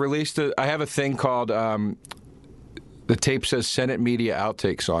 I released it. I have a thing called the tape says Senate Media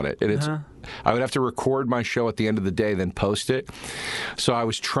Outtakes on it, and I would have to record my show at the end of the day, then post it. So I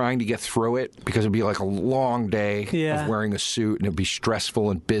was trying to get through it because it'd be like a long day of wearing a suit, and it'd be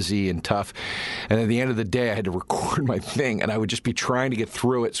stressful and busy and tough. And at the end of the day, I had to record my thing, and I would just be trying to get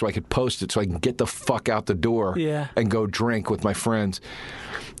through it so I could post it so I can get the fuck out the door and go drink with my friends.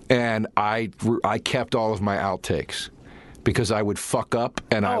 And I kept all of my outtakes. Because I would fuck up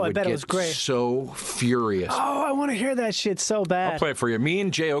and I would get so furious. Oh, I want to hear that shit so bad. I'll play it for you. Me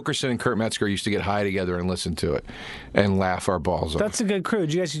and Jay Okerson and Kurt Metzger used to get high together and listen to it and laugh our balls off. That's a good crew.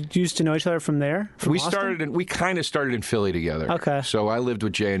 Did you guys used to know each other from there? From Austin? We kind of started in Philly together. Okay. So I lived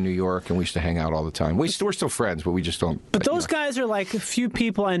with Jay in New York and we used to hang out all the time. We're still friends, but we just don't. But those guys are like a few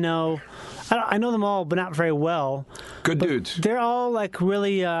people I know. I know them all, but not very well. Good dudes. They're all like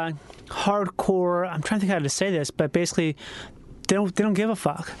really hardcore. I'm trying to think how to say this, but basically, they don't give a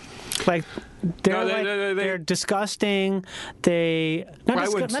fuck. Like they're disgusting.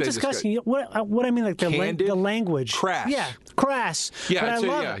 Not disgusting. What I mean, like the language. Crass. Yeah, crass. Yeah, but I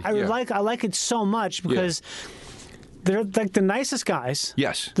love it. I like it so much because they're like the nicest guys.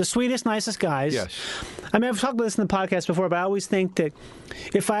 Yes. The sweetest, nicest guys. Yes. I mean, I've talked about this in the podcast before, but I always think that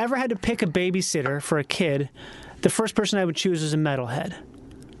if I ever had to pick a babysitter for a kid, the first person I would choose is a metalhead.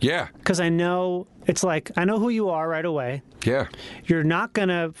 Yeah. Because I know, it's like, I know who you are right away. Yeah. You're not going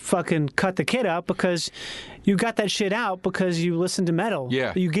to fucking cut the kid out because you got that shit out because you listen to metal.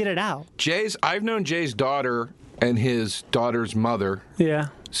 Yeah. You get it out. I've known Jay's daughter and his daughter's mother Yeah.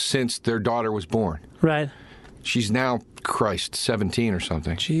 since their daughter was born. Right. She's now, 17 or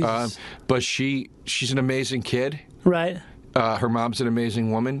something. Jesus. But she's an amazing kid. Right. Her mom's an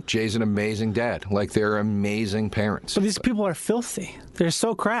amazing woman. Jay's an amazing dad. Like, they're amazing parents. But these people are filthy. They're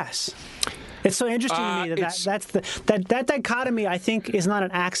so crass. It's so interesting to me that dichotomy, I think, is not an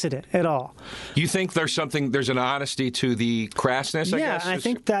accident at all. You think there's an honesty to the crassness, I guess? Yeah, I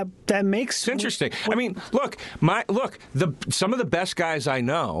think that makes... It's interesting. I mean, some of the best guys I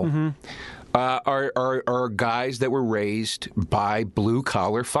know are guys that were raised by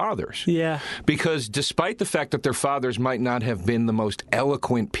blue-collar fathers. Yeah. Because despite the fact that their fathers might not have been the most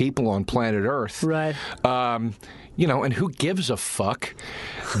eloquent people on planet Earth... Right. And who gives a fuck?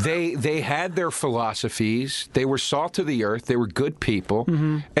 They had their philosophies. They were salt of the earth. They were good people.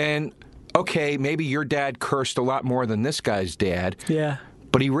 And, okay, maybe your dad cursed a lot more than this guy's dad. Yeah.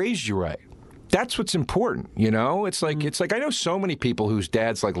 But he raised you right. That's what's important, It's like I know so many people whose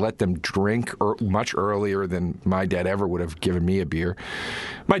dads let them drink much earlier than my dad ever would have given me a beer.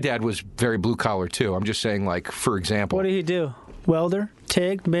 My dad was very blue collar too. I'm just saying, for example. What did he do? Welder,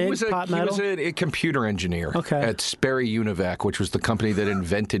 TIG, MIG, pot metal? He was a computer engineer at Sperry Univac, which was the company that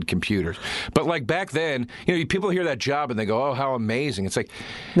invented computers. But back then, people hear that job and they go, "Oh, how amazing!" It's like,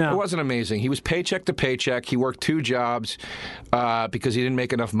 no, it wasn't amazing. He was paycheck to paycheck. He worked 2 jobs because he didn't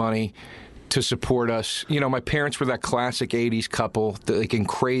make enough money to support us. My parents were that classic 80s couple, in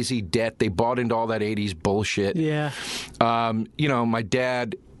crazy debt. They bought into all that 80s bullshit. Yeah. My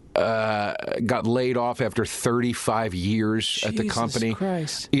dad got laid off after 35 years at the company.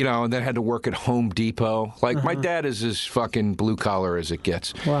 Christ. And then had to work at Home Depot. My dad is as fucking blue collar as it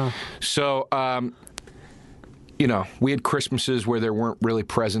gets. Wow. So, we had Christmases where there weren't really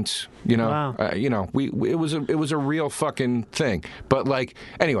presents. Wow. It was a real fucking thing. But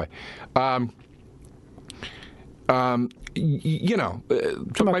anyway. From a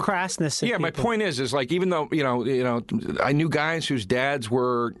crassness. Yeah, my point is even though I knew guys whose dads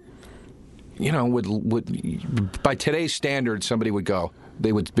were, would by today's standards, somebody would go,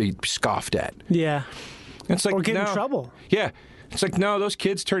 they would be scoffed at. Yeah. It's like, or get no. in trouble. Yeah, it's like, no, those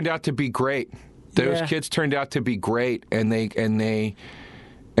kids turned out to be great. Those kids turned out to be great, and they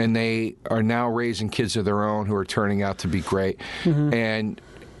are now raising kids of their own who are turning out to be great, and.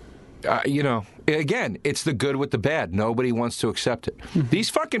 Again, it's the good with the bad. Nobody wants to accept it.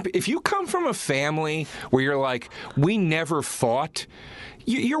 If you come from a family where you're like, we never fought,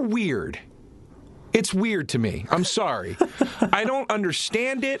 you're weird. It's weird to me. I'm sorry. I don't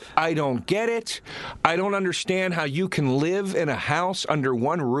understand it. I don't get it. I don't understand how you can live in a house under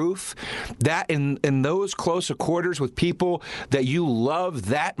one roof, that in those close quarters with people that you love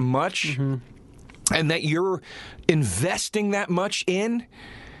that much, and that you're investing that much in,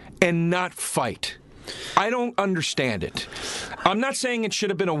 and not fight. I don't understand it. I'm not saying it should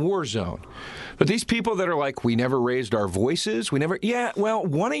have been a war zone, but these people that are like, we never raised our voices, one of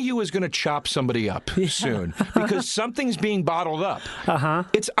you is going to chop somebody up soon because something's being bottled up.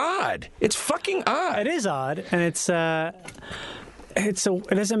 It's odd. It's fucking odd. It is odd, and it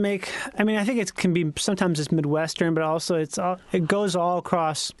doesn't make. I mean, I think it can be sometimes it's Midwestern, but also it goes all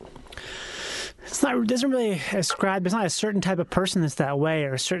across. It doesn't really ascribe. It's not a certain type of person that's that way,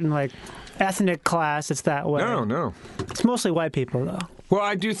 or a certain ethnic class that's that way. No. It's mostly white people, though. Well,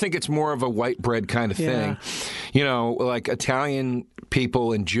 I do think it's more of a white bread kind of thing. Italian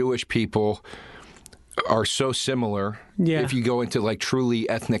people and Jewish people are so similar. Yeah. If you go into truly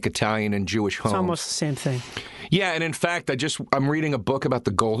ethnic Italian and Jewish homes, it's almost the same thing. Yeah, and in fact, I'm reading a book about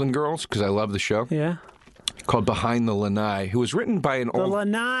the Golden Girls because I love the show. Yeah. Called Behind the Lanai, who was written by an old... The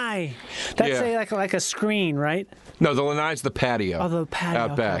Lanai. That's like a screen, right? No, the Lanai's the patio. Oh, the patio.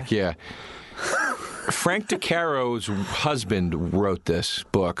 Out back, yeah. Frank DeCaro's husband wrote this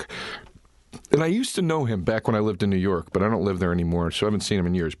book. And I used to know him back when I lived in New York, but I don't live there anymore, so I haven't seen him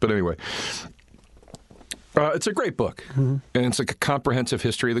in years. But anyway, it's a great book. And it's a comprehensive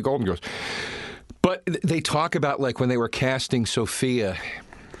history of the Golden Girls. But they talk about when they were casting Sophia...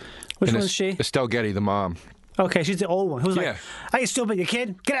 Which one is she? Estelle Getty, the mom. Okay, she's the old one. Who's like, are you stupid, you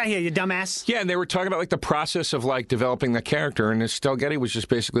kid? Get out of here, you dumbass. Yeah, and they were talking about the process of developing the character, and Estelle Getty was just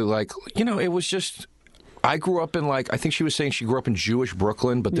basically it was just I grew up in I think she was saying she grew up in Jewish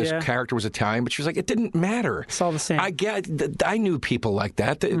Brooklyn, but this Yeah. character was Italian. But she was like, it didn't matter. It's all the same. I knew people like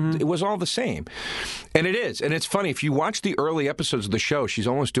that. It was all the same, and it is. And it's funny if you watch the early episodes of the show. She's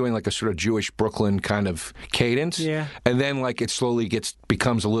almost doing a sort of Jewish Brooklyn kind of cadence, Yeah. and then it slowly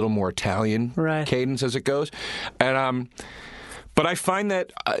becomes a little more Italian Right. cadence as it goes, and But I find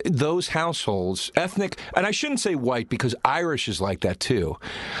that those households, ethnic, and I shouldn't say white because Irish is like that too.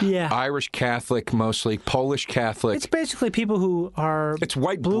 Yeah. Irish Catholic mostly, Polish Catholic. It's basically people who are It's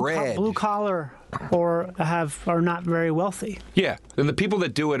white bread. blue collar, or are not very wealthy. Yeah, and the people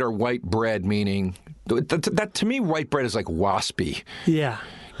that do it are white bread, meaning that to me, white bread is like waspy. Yeah.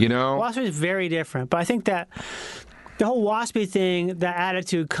 You know? WASPy is very different, but I think that the whole WASPy thing, that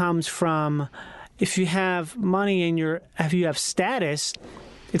attitude comes from if you have money and if you have status,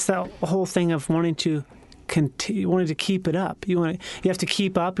 it's that whole thing of wanting to keep it up. You have to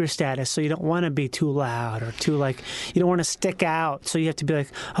keep up your status, so you don't want to be too loud or too you don't want to stick out. So you have to be like,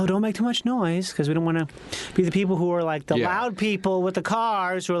 oh, don't make too much noise, because we don't want to be the people who are like the loud people with the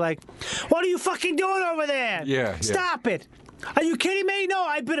cars who are like, what are you fucking doing over there? Yeah. Stop it. Are you kidding me? No,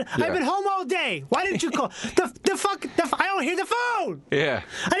 I've been home all day. Why didn't you call? I don't hear the phone. Yeah.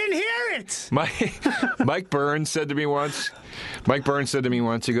 I didn't hear it. Mike Burns said to me once,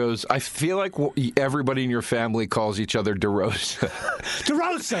 he goes, I feel like everybody in your family calls each other DeRosa.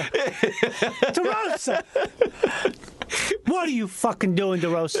 DeRosa. DeRosa. What are you fucking doing,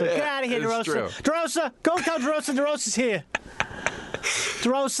 DeRosa? Get out of here, it's DeRosa. true. DeRosa, go tell DeRosa DeRosa's here.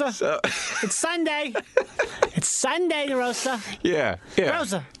 DeRosa, it's Sunday. It's Sunday, DeRosa. Yeah.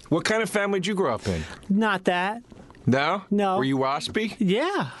 DeRosa. What kind of family did you grow up in? Not that. No? No. Were you waspy?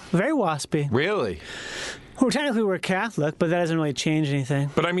 Yeah, very waspy. Really? Well, technically we're Catholic, but that doesn't really change anything.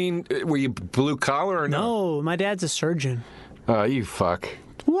 But I mean, were you blue collar or no? No, my dad's a surgeon. You fuck.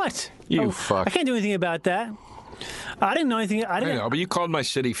 What? You fuck. I can't do anything about that. I didn't know anything. I I know, but you called my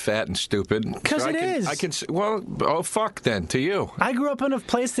city fat and stupid. Because it is. I can. Well, oh fuck then to you. I grew up in a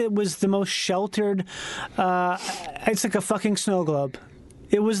place that was the most sheltered. It's like a fucking snow globe.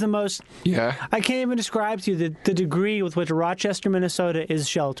 It was the most. Yeah. I can't even describe to you the degree with which Rochester, Minnesota is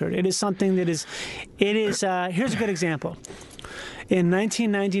sheltered. It is something that is. It is. Here's a good example. In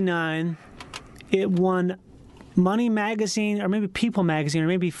 1999, it won Money Magazine, or maybe People Magazine, or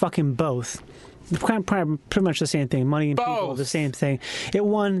maybe fucking both. Pretty much the same thing. Money and People, the same thing. It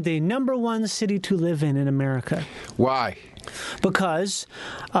won the #1 city to live in America. Why? Because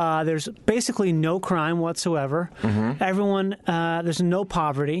there's basically no crime whatsoever. Mm-hmm. Everyone, there's no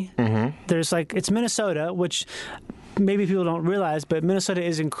poverty. Mm-hmm. There's it's Minnesota, which maybe people don't realize, but Minnesota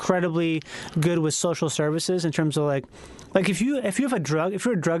is incredibly good with social services in terms of if you're a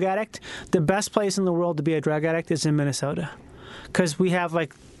drug addict, the best place in the world to be a drug addict is in Minnesota, because we have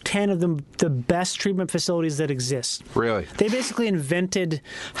 10 of the best treatment facilities that exist. Really? They basically invented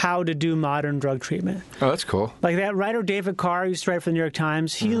how to do modern drug treatment. Oh, that's cool. Like that writer David Carr used to write for the New York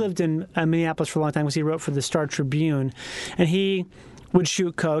Times. He lived in Minneapolis for a long time because he wrote for the Star Tribune, and he would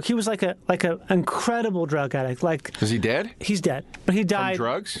shoot coke. He was like a incredible drug addict. Is he dead? He's dead, but he died from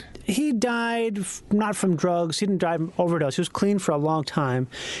drugs. He died not from drugs. He didn't die from overdose. He was clean for a long time.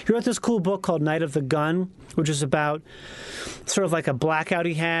 He wrote this cool book called Night of the Gun, which is about sort of like a blackout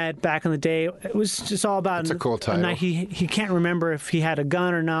he had back in the day. It was just all about That's a cool title. a night he can't remember if he had a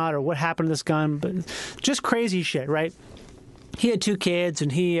gun or not, or what happened to this gun, but just crazy shit, right? He had 2 kids,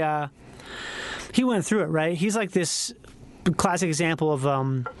 and he went through it, right? He's like this classic example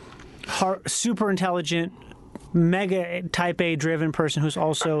of super intelligent, mega type A driven person who's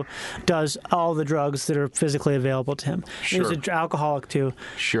also does all the drugs that are physically available to him. Sure. He was an alcoholic too.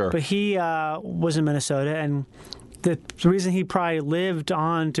 Sure. But he was in Minnesota, and the reason he probably lived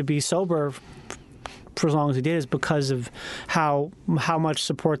on to be sober for as long as he did is because of how much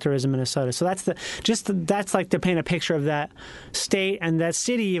support there is in Minnesota. So that's to paint a picture of that state and that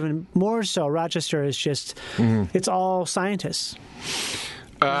city even more so. Rochester is just it's all scientists.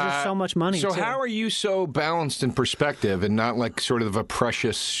 There's so much money. So too. how are you so balanced in perspective and not sort of a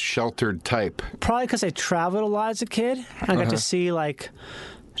precious, sheltered type? Probably because I traveled a lot as a kid. I got to see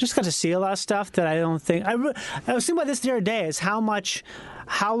just got to see a lot of stuff that I don't think I was thinking about this the other day. Is how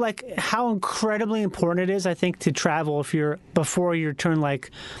incredibly important it is, I think, to travel before you turn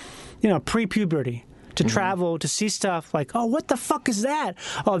pre-puberty. to travel to see stuff like, oh, what the fuck is that?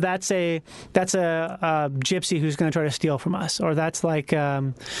 Oh, that's a gypsy who's going to try to steal from us, or that's like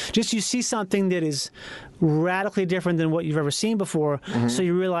just you see something that is radically different than what you've ever seen before. So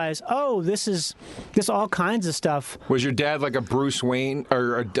you realize, oh, this all kinds of stuff. Was your dad like a Bruce Wayne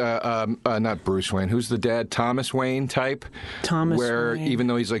or not Bruce Wayne? Who's the dad? Thomas Wayne type. Thomas where Wayne. Even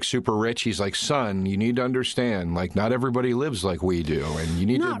though he's like super rich, he's like, son, you need to understand, like not everybody lives like we do, and you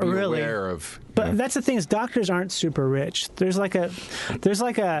need Not to be really. aware of. But that's the thing is doctors aren't super rich. There's like a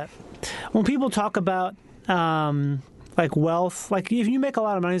when people talk about like wealth, like if you make a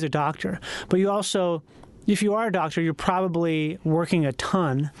lot of money as a doctor, but you also, if you are a doctor, you're probably working a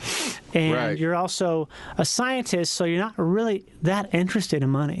ton, and Right. you're also a scientist, so you're not really that interested in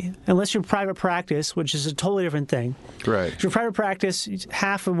money, unless you're private practice, which is a totally different thing. Right. If you're private practice,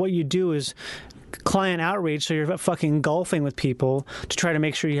 half of what you do is client outreach, so you're fucking golfing with people to try to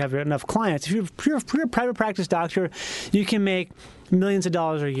make sure you have enough clients. If you're a private practice doctor, you can make millions of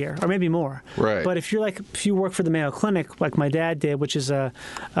dollars a year, or maybe more. Right. But if you work for the Mayo Clinic, like my dad did, which is a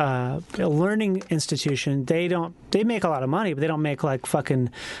learning institution, they make a lot of money, but they don't make like fucking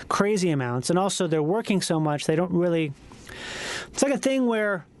crazy amounts. And also, they're working so much, they don't really. It's like a thing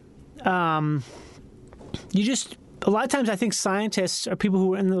where you just. A lot of times I think scientists or people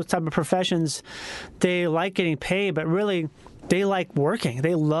who are in those type of professions, they like getting paid, but really they like working.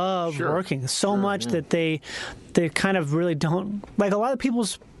 They love working so much that they kind of really don't. Like a lot of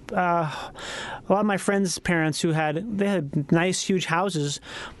people's, a lot of my friends' parents they had nice, huge houses,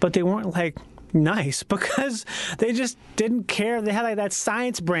 but they weren't like nice because they just didn't care. They had like that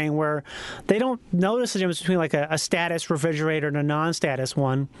science brain where they don't notice the difference between like a status refrigerator and a non-status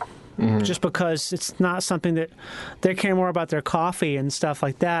one. Just because it's not something that they care more about their coffee and stuff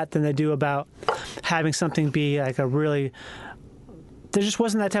like that than they do about having something be like a really. There just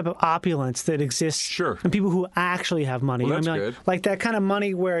wasn't that type of opulence that exists in people who actually have money. Well, You know that's what I mean? good. Like that kind of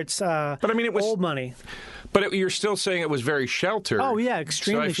money where it's But I mean, it was old money. But you're still saying it was very sheltered. Oh, yeah,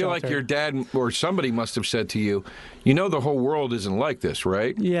 extremely So I feel like sheltered. your dad or somebody must have said to you, the whole world isn't like this,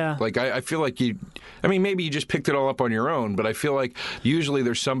 right? Yeah. Like, I feel like maybe you just picked it all up on your own, but I feel like usually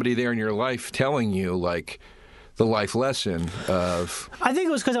there's somebody there in your life telling you, like, the life lesson of... I think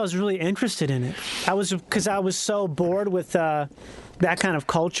it was because I was really interested in it. Because I was so bored with that kind of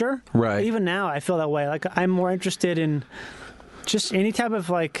culture. Right. Even now, I feel that way. Like, I'm more interested in just any type of,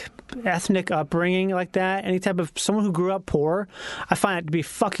 like, ethnic upbringing like that. Any type of someone who grew up poor. I find it to be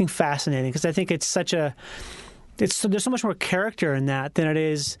fucking fascinating because I think it's such a... there's so much more character in that than it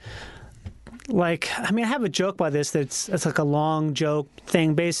is... Like, I mean, I have a joke about this it's like a long joke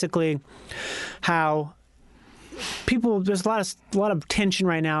thing. Basically, how... there's a lot of tension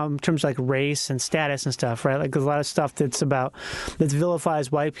right now in terms of like race and status and stuff, right? Like there's a lot of stuff that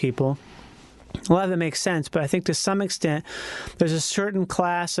vilifies white people. A lot of it makes sense, but I think to some extent there's a certain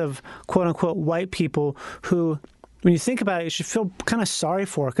class of quote unquote white people who, when you think about it, you should feel kind of sorry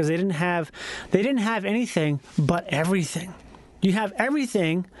for because they didn't have anything but everything. You have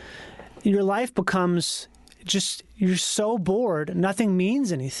everything, your life becomes just, you're so bored, nothing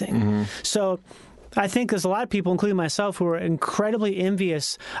means anything. So I think there's a lot of people, including myself, who are incredibly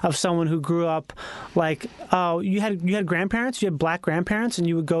envious of someone who grew up like, oh, you had grandparents, you had black grandparents, and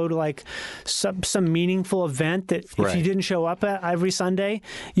you would go to like some meaningful event that if you didn't show up at every Sunday,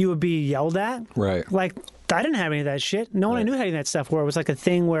 you would be yelled at. Right. Like, I didn't have any of that shit. No one I knew had any of that stuff where it was like a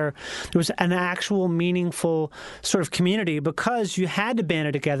thing where there was an actual meaningful sort of community because you had to band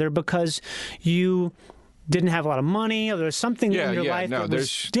it together because you didn't have a lot of money or there was something in your life that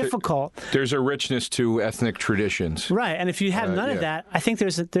was difficult. There's a richness to ethnic traditions. Right. And if you have none of that, I think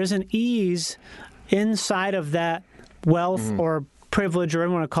there's an ease inside of that wealth or privilege or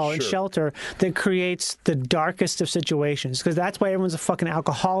whatever you want to call it, shelter, that creates the darkest of situations. Because that's why everyone's a fucking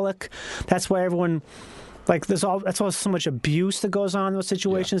alcoholic. That's why everyone... Like that's always so much abuse that goes on in those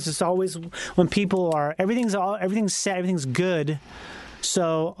situations. It's always when people are everything's set, everything's good.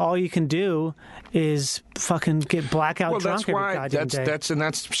 So all you can do is fucking get blackout drunk every goddamn day.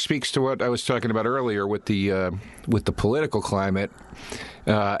 That speaks to what I was talking about earlier with the political climate,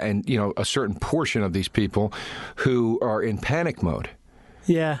 and a certain portion of these people who are in panic mode.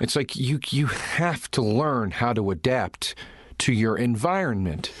 Yeah, it's like you have to learn how to adapt to your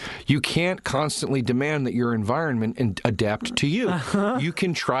environment. You can't constantly demand that your environment adapt to you. You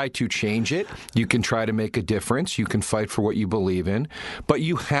can try to change it. You can try to make a difference. You can fight for what you believe in. But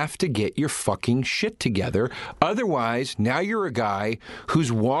you have to get your fucking shit together. Otherwise, now you're a guy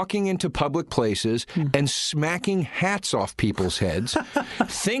who's walking into public places and smacking hats off people's heads,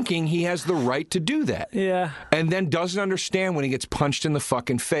 thinking he has the right to do that. Yeah. And then doesn't understand when he gets punched in the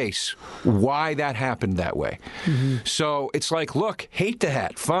fucking face why that happened that way. So it's like, look, hate the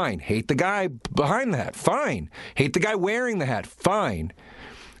hat, fine. Hate the guy behind the hat, fine. Hate the guy wearing the hat, fine.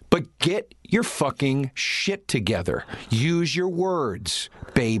 But get your fucking shit together. Use your words,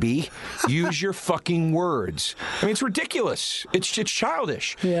 baby. Use your fucking words. I mean, it's ridiculous. It's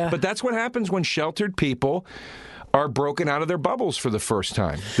childish. Yeah. But that's what happens when sheltered people are broken out of their bubbles for the first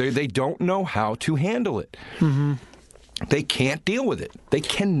time. They don't know how to handle it. They can't deal with it. They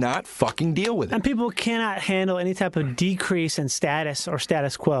cannot fucking deal with it. And people cannot handle any type of decrease in status or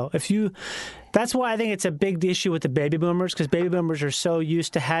status quo. That's why I think it's a big issue with the baby boomers, because baby boomers are so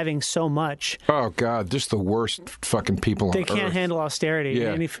used to having so much. Oh, God, just the worst fucking people on They earth. can't handle austerity.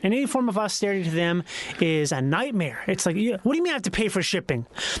 Yeah. Any form of austerity to them is a nightmare. It's like, what do you mean I have to pay for shipping?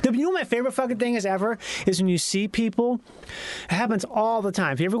 You know what my favorite fucking thing is ever? Is when you see people, it happens all the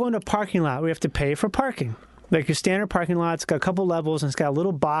time. If you ever go into a parking lot, we have to pay for parking. Like your standard parking lot, it's got a couple levels and it's got a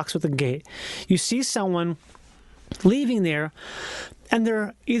little box with a gate. You see someone leaving there, and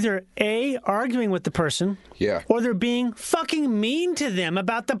they're either A, arguing with the person, Yeah. or they're being fucking mean to them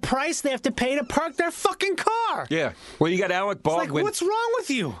about the price they have to pay to park their fucking car. Yeah. Well, you got Alec It's like, Baldwin. what's wrong with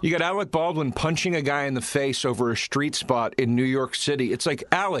you? You got Alec Baldwin punching a guy in the face over a street spot in New York City. It's like,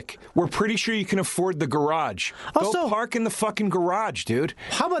 Alec, we're pretty sure you can afford the garage. Also- Go park in the fucking garage, dude.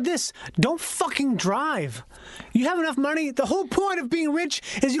 How about this? Don't fucking drive. You have enough money. The whole point of being rich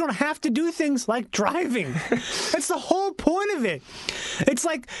is you don't have to do things like driving. That's the whole point of it. It's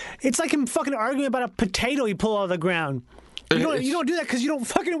like him fucking arguing about a potato he pulled out of the ground. You don't do that because you don't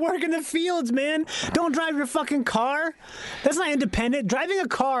fucking work in the fields, man. Don't drive your fucking car. That's not independent. Driving a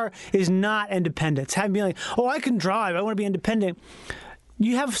car is not independent. It's having me like, oh, I can drive. I want to be independent.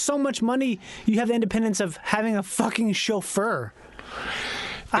 You have so much money. You have the independence of having a fucking chauffeur.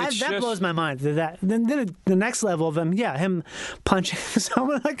 That blows my mind. Then the next level of him punching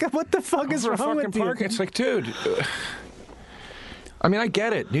someone, like, what the fuck is wrong with you? It's like, dude. I mean, I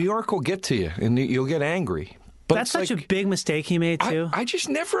get it. New York will get to you, and you'll get angry. But That's such like, a big mistake he made, too. I just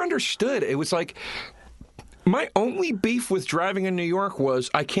never understood. It was like, my only beef with driving in New York was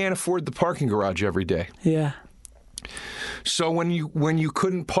I can't afford the parking garage every day. Yeah. So when you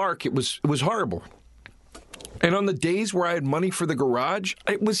couldn't park, it was horrible. And on the days where I had money for the garage,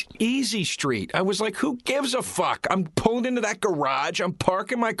 it was easy street. I was like, who gives a fuck? I'm pulling into that garage, I'm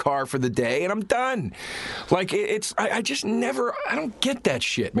parking my car for the day, and I'm done. Like, I just never, I don't get that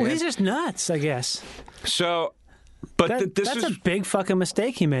shit, man. Well, he's just nuts, I guess. So, but this that's is... a big fucking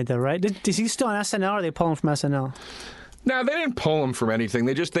mistake he made, though, right? Is he still on SNL, or are they pulling him from SNL? No, they didn't pull him from anything.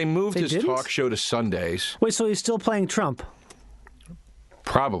 They moved his didn't? talk show to Sundays. Wait, so he's still playing Trump?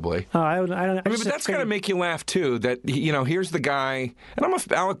 Probably. Oh, I don't. I mean, but that's got to make you laugh, too, that, here's the guy, and I'm a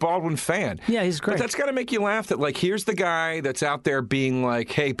Alec Baldwin fan. Yeah, he's great. But that's got to make you laugh that, like, here's the guy that's out there being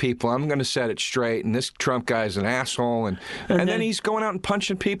like, hey, people, I'm going to set it straight, and this Trump guy's an asshole, and then he's going out and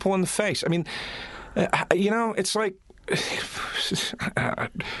punching people in the face. I mean, it's like...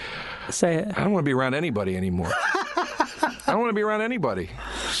 Say it. I don't want to be around anybody anymore. I don't want to be around anybody.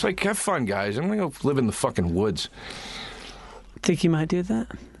 It's like, have fun, guys. I'm going to go live in the fucking woods. Think you might do that?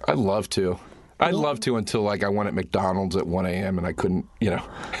 I'd love to. I'd love to until, like, I went at McDonald's at 1 a.m. and I couldn't,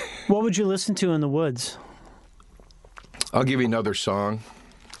 What would you listen to in the woods? I'll give you another song.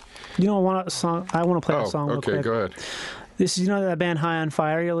 You know, I want to play a song real okay, quick. go ahead. This is, that band High on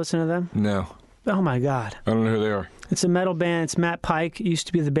Fire? You listen to them? No. Oh, my God. I don't know who they are. It's a metal band. It's Matt Pike. It used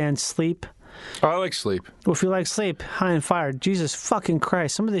to be the band Sleep. Oh, I like Sleep. Well, if you like Sleep, High on Fire, Jesus fucking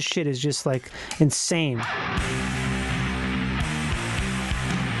Christ. Some of this shit is just, like, insane.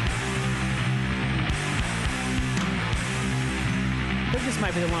 I think this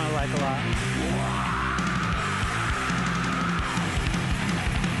might be the one I like a lot.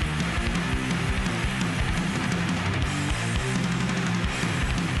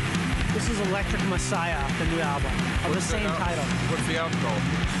 This is Electric Messiah, the new album, of the same title. What's the album called?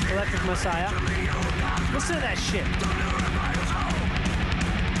 Electric Messiah. Listen to that shit.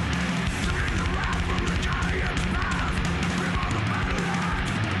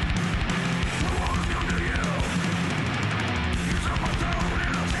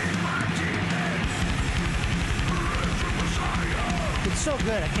 It's so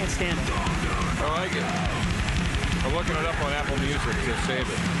good, I can't stand it. I like it. I I'm looking it up on Apple Music to save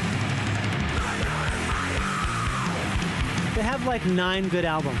it. They have like 9 good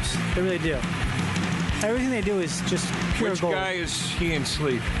albums. They really do. Everything they do is just pure Which gold. guy is he in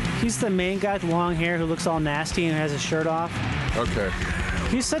Sleep? He's the main guy with long hair who looks all nasty and has his shirt off. Okay.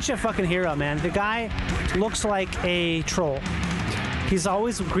 He's such a fucking hero, man. The guy looks like a troll. He's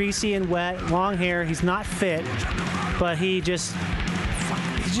always greasy and wet, long hair. He's not fit, but he just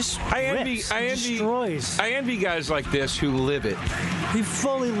rips, destroys. I envy guys like this who live it. He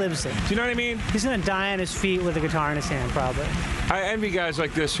fully lives it. Do you know what I mean? He's gonna die on his feet with a guitar in his hand, probably. I envy guys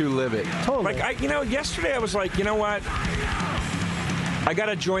like this who live it. Totally. Like yesterday I was like, you know what? I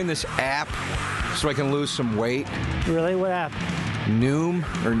gotta join this app so I can lose some weight. Really? What app? Noom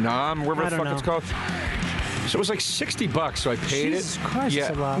or Nom, whatever I the don't fuck it's know. called. So it was like $60, so I paid Jesus it. Christ, yeah,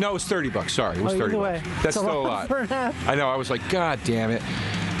 that's a lot. no, it was $30. Sorry, it was either $30. way, That's it's still a lot. for an app. I know. I was like, God damn it,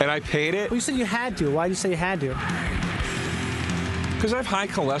 and I paid it Well, you said you had to. Why did you say you had to? because I have high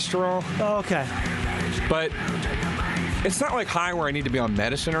cholesterol, Oh, okay. but it's not like high where I need to be on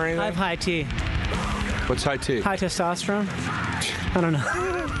medicine or anything. I have high T. What's high T? High testosterone? I don't know.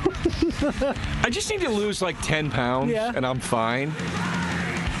 I just need to lose like 10 pounds, Yeah. and I'm fine.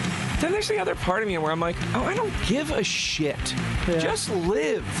 Then there's the other part of me where I'm like, oh, I don't give a shit. Yeah. Just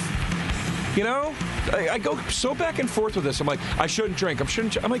live. You know? I go so back and forth with this. I'm like, I shouldn't drink.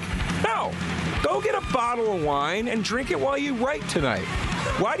 I'm like, no. Go get a bottle of wine and drink it while you write tonight.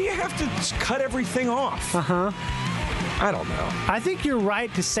 Why do you have to cut everything off? Uh-huh. I don't know. I think you're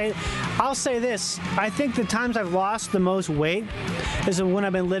right to say. I'll say this. I think the times I've lost the most weight is when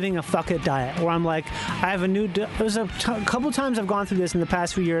I've been living a fuck it diet, where I'm like, I have a new. There's a couple times I've gone through this in the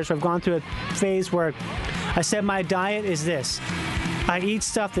past few years where I've gone through a phase where I said my diet is this. I eat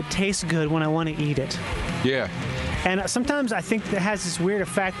stuff that tastes good when I want to eat it. Yeah. And sometimes I think that has this weird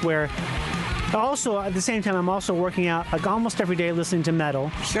effect where. Also, at the same time, I'm also working out like almost every day listening to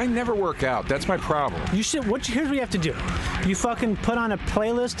metal. See, I never work out. That's my problem. You should. Here's what you have to do. You fucking put on a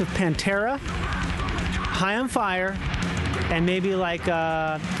playlist of Pantera, High on Fire, and maybe like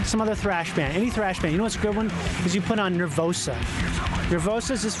some other thrash band. Any thrash band. You know what's a good one? Is you put on Nervosa.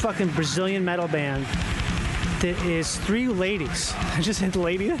 Nervosa is this fucking Brazilian metal band that is 3 ladies. I just said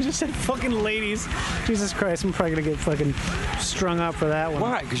ladies. I just said fucking ladies. Jesus Christ, I'm probably gonna get fucking strung up for that one.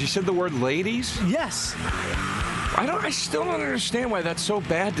 Why? Because you said the word ladies? Yes. I still don't understand why that's so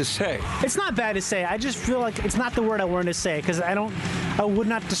bad to say. It's not bad to say. I just feel like it's not the word I wanted to say because I would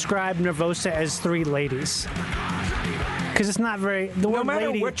not describe Nervosa as 3 ladies. Because it's not very. The No word matter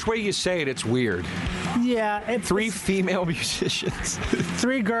lady, which way you say it, it's weird. Yeah. 3 female musicians.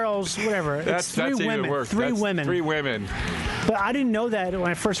 3 girls, whatever. It's 3 that's women. even worse. 3 That's women. 3 women. But I didn't know that when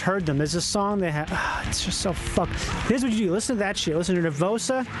I first heard them. There's a song they have. It's just so fucked. Here's what you do. Listen to that shit. Listen to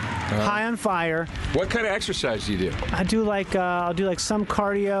Nervosa, High on Fire. What kind of exercise do you do? I do like I'll do like some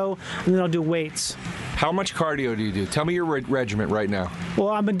cardio and then I'll do weights. How much cardio do you do? Tell me your regiment right now. Well,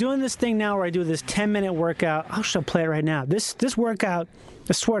 I've been doing this thing now where I do this 10-minute workout. I'll just play it right now. This workout,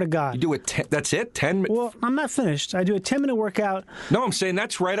 I swear to God. You do it. That's it. 10. Well, I'm not finished. I do a 10-minute workout. No, I'm saying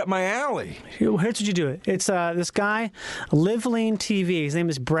that's right up my alley. Here's what you do. It's this guy, Live Lean TV. His name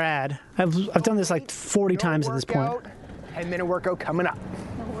is Brad. I've done this like 40 times at this point. 10-minute workout coming up.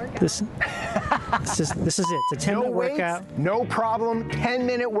 This is it. It's a 10-minute workout. No problem.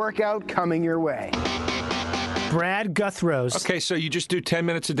 10-minute workout coming your way. Brad Guthrose. Okay, so you just do 10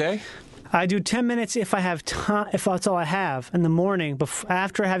 minutes a day? I do 10 minutes if I have time, if that's all I have in the morning,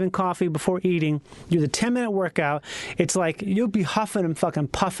 after having coffee, before eating. Do the 10-minute workout. It's like you'll be huffing and fucking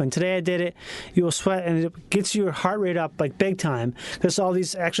puffing. Today I did it. You will sweat and it gets your heart rate up like big time. Because all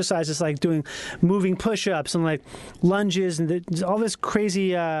these exercises like doing moving push-ups and like lunges and all this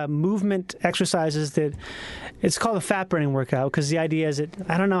crazy movement exercises that it's called a fat burning workout because the idea is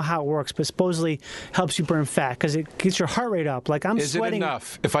I don't know how it works, but supposedly helps you burn fat because it gets your heart rate up. Like I'm sweating. Is it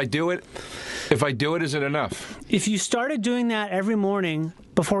enough? If I do it, is it enough? If you started doing that every morning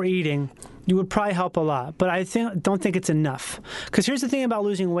before eating, you would probably help a lot. But I don't think it's enough. Because here's the thing about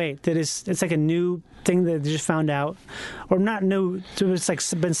losing weight that it's like a new thing that they just found out, or not new. It's like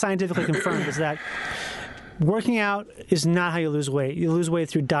been scientifically confirmed is that working out is not how you lose weight. You lose weight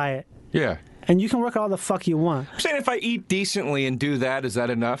through diet. Yeah. And you can work all the fuck you want. I'm saying if I eat decently and do that, is that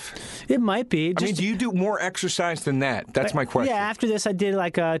enough? It might be. I mean, do you do more exercise than that? That's my question. Yeah, after this I did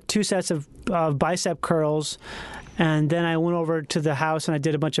like 2 sets of bicep curls, and then I went over to the house and I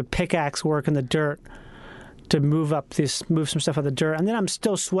did a bunch of pickaxe work in the dirt to move some stuff out of the dirt. And then I'm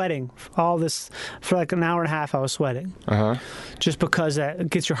still sweating. All this, for like an hour and a half I was sweating. Just because that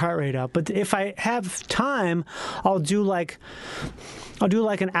gets your heart rate up. But if I have time, I'll do like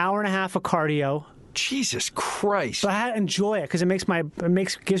an hour and a half of cardio Jesus Christ. But I enjoy it because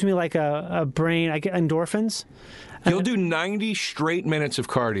gives me like a brain. I get endorphins. You'll do 90 straight minutes of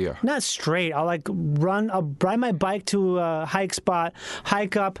cardio. Not straight. I'll ride my bike to a hike spot,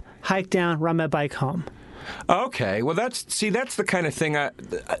 hike up, hike down, run my bike home. Okay, well that's the kind of thing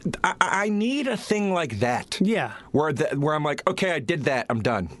I need a thing like that. Yeah. Where I'm like, okay, I did that, I'm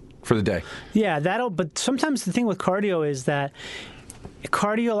done for the day. Yeah, but sometimes the thing with cardio is that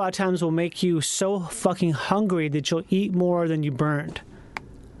cardio a lot of times will make you so fucking hungry that you'll eat more than you burned.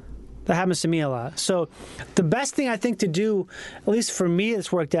 That happens to me a lot. So the best thing I think to do, at least for me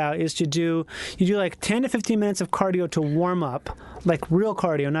it's worked out, is you do like 10 to 15 minutes of cardio to warm up, like real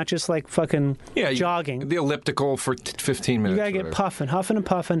cardio, not just like fucking jogging. The elliptical for 15 minutes. You gotta get huffing and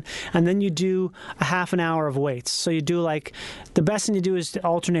puffing, and then you do a half an hour of weights. So you do like, the best thing to do is to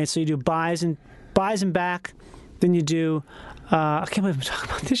alternate. So you do buys and back, then you do I can't believe I'm talking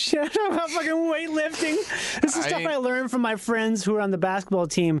about this shit. I'm talking about fucking weightlifting. This is stuff I learned from my friends who were on the basketball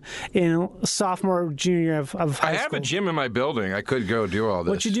team in sophomore, junior year of high school. I have a gym in my building. I could go do all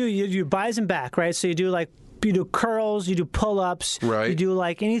this. What you do buys and back, right? So you do curls, you do pull-ups, right. You do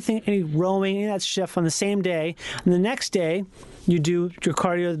like any rowing, any of that stuff on the same day. And the next day, you do your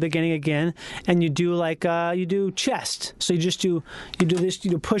cardio at the beginning again, and you do chest. So you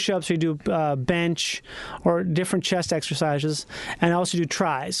do push-ups, or you do bench, or different chest exercises, and also do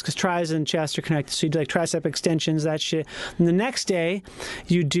tries, because tries and chest are connected. So you do like tricep extensions, that shit. And the next day,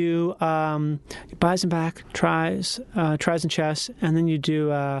 you do buys and back, tries and chest, and then you do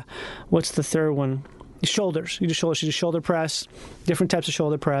what's the third one? Shoulders. You do shoulders. You do shoulder press, different types of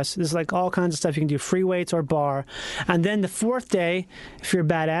shoulder press. There's like all kinds of stuff. You can do free weights or bar. And then the fourth day, if you're a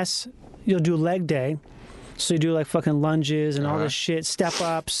badass, you'll do leg day. So you do like fucking lunges and all this shit, step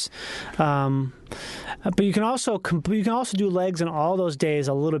ups. But you can also do legs on all those days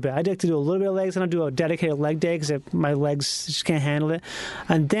a little bit. I like to do a little bit of legs, and I'll do a dedicated leg day because my legs just can't handle it.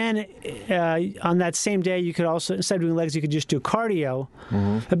 And then on that same day, you could also, instead of doing legs, you could just do cardio.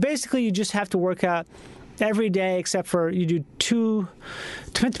 Mm-hmm. But basically, you just have to work out every day except for you do two.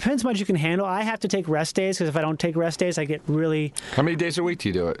 Depends how much you can handle. I have to take rest days because if I don't take rest days, I get really. How many days a week do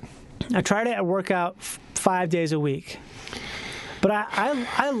you do it? I try to work out 5 days a week. But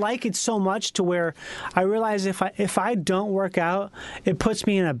I like it so much to where I realize if I don't work out, it puts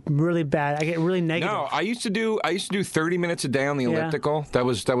me in a really bad. I get really negative. No, I used to do 30 minutes a day on the elliptical. That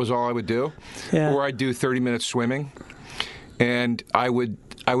was all I would do. Yeah. Or I'd do 30 minutes swimming, and I would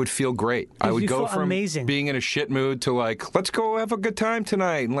feel great. I would go from being in a shit mood to like, let's go have a good time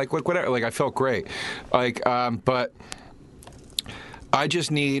tonight, and like whatever. Like I felt great. Like but I just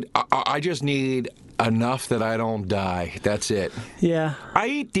need enough that I don't die. That's it. Yeah. I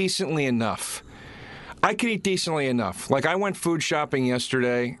eat decently enough. I can eat decently enough. Like, I went food shopping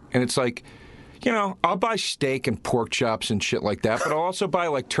yesterday, and it's like, I'll buy steak and pork chops and shit like that, but I'll also buy,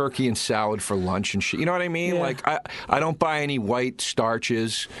 like, turkey and salad for lunch and shit. You know what I mean? Yeah. Like, I don't buy any white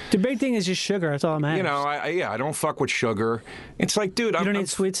starches. The big thing is just sugar. That's all that matters. I don't fuck with sugar. It's like, dude, you don't eat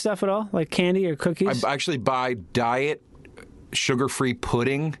sweet stuff at all? Like candy or cookies? I actually buy diet sugar-free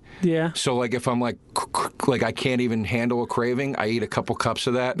pudding. Yeah. So, like, if I'm, like I can't even handle a craving, I eat a couple cups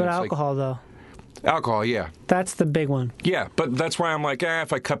of that. But alcohol, though. Alcohol, yeah. That's the big one. Yeah, but that's why I'm like,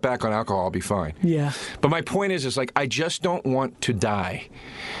 if I cut back on alcohol, I'll be fine. Yeah. But my point is like, I just don't want to die.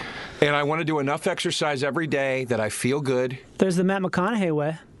 And I want to do enough exercise every day that I feel good. There's the Matt McConaughey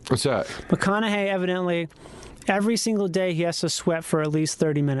way. What's that? McConaughey, evidently, every single day he has to sweat for at least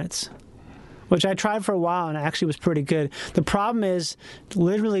 30 minutes. Which I tried for a while and actually was pretty good. The problem is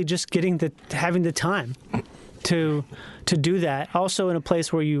literally just having the time to do that. Also in a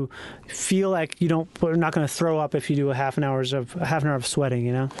place where you feel like you're not going to throw up if you do a half an hour of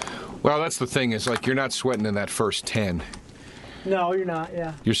sweating, Well, that's the thing is like you're not sweating in that first 10. No, you're not,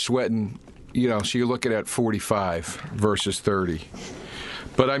 yeah. You're sweating, so you're looking at 45 versus 30.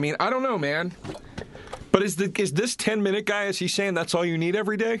 But I mean, I don't know, man. But is this 10-minute guy, is he saying that's all you need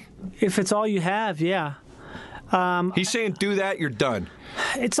every day? If it's all you have, yeah. He's saying do that, you're done.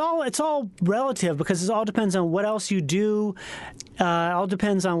 It's all relative because it all depends on what else you do. It all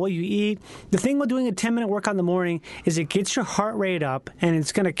depends on what you eat. The thing with doing a 10-minute workout in the morning is it gets your heart rate up, and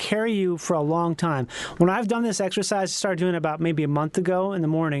it's going to carry you for a long time. When I've done this exercise, I started doing it about maybe a month ago in the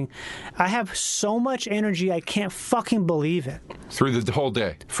morning, I have so much energy I can't fucking believe it. Through the whole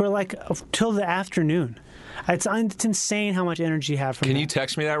day? For like till the afternoon. It's insane how much energy you have from Can you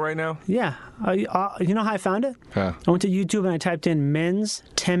text me that right now? Yeah. You know how I found it? Huh. I went to YouTube and I typed in men's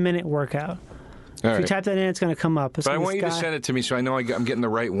 10-minute workout. If you type that in, it's going to come up. But I want you to send it to me so I know I'm getting the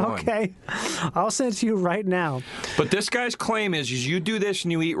right one. Okay. I'll send it to you right now. But this guy's claim is you do this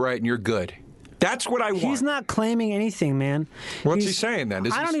and you eat right and you're good. That's what I want. He's not claiming anything, man. What's he saying then?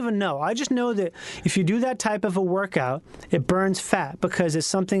 I don't even know. I just know that if you do that type of a workout, it burns fat because there's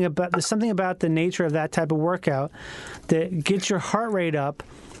something about the nature of that type of workout that gets your heart rate up.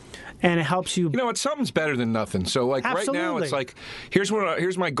 And it helps you. You know what? Something's better than nothing. So, like, Absolutely. right now, it's like,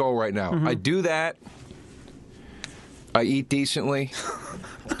 here's my goal right now. I do that. I eat decently.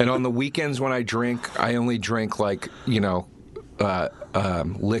 And on the weekends when I drink, I only drink, like,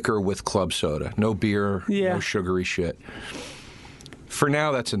 liquor with club soda. No beer, no sugary shit. For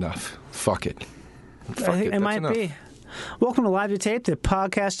now, that's enough. Fuck it. I think it might be. Welcome to Live to Tape, the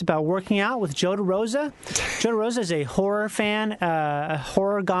podcast about working out with Joe DeRosa. Joe DeRosa is a horror fan, a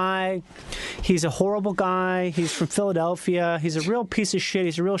horror guy. He's a horrible guy. He's from Philadelphia. He's a real piece of shit.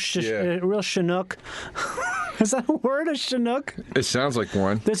 He's a real Chinook. Is that a word, a Chinook? It sounds like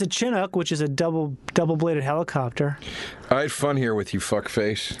one. There's a Chinook, which is a double-bladed helicopter. I had fun here with you,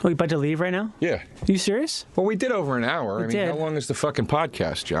 fuckface. Oh, you about to leave right now? Yeah. Are you serious? Well, we did over an hour. How long is the fucking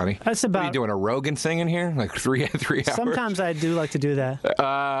podcast, Johnny? That's about. What, are you doing a Rogan thing in here? Like three hours? Sometimes I do like to do that.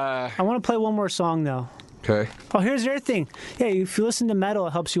 I want to play one more song, though. Okay. Oh, here's the other thing. Yeah, if you listen to metal,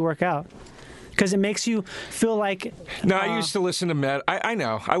 it helps you work out. Because it makes you feel like... No, I used to listen to metal. I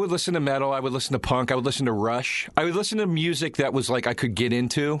know. I would listen to metal. I would listen to punk. I would listen to Rush. I would listen to music that was like I could get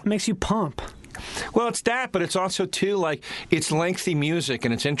into. It makes you pump. Well, it's that, but it's also, too, like, it's lengthy music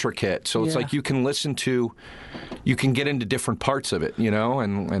and it's intricate. So it's like you can listen to... You can get into different parts of it,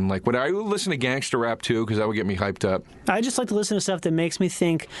 and like, what I would listen to gangster rap, too, because that would get me hyped up. I just like to listen to stuff that makes me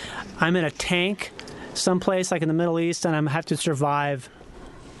think I'm in a tank someplace, like in the Middle East, and I have to survive...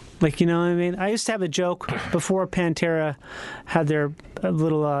 Like, you know what I mean? I used to have a joke before Pantera had their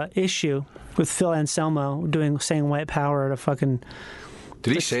little issue with Phil Anselmo saying white power at a fucking...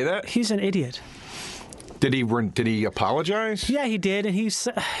 Did he say that? He's an idiot. Did he apologize? Yeah, he did, and he's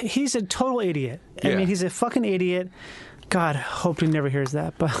a total idiot. I mean, he's a fucking idiot. God, I hope he never hears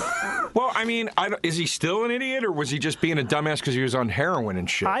that, but... Well, I mean, is he still an idiot, or was he just being a dumbass because he was on heroin and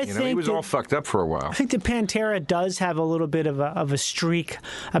shit? I think he was all fucked up for a while. I think that Pantera does have a little bit of a streak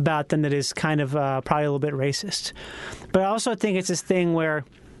about them that is kind of probably a little bit racist. But I also think it's this thing where,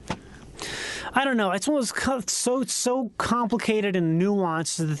 I don't know, it's one of those so complicated and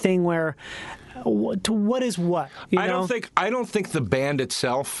nuanced to the thing where what is what? I don't think the band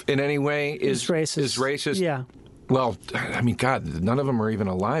itself in any way is racist. Yeah. Well, I mean, God, none of them are even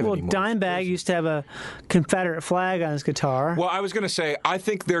alive anymore. Well, Dimebag used to have a Confederate flag on his guitar. Well, I was going to say, I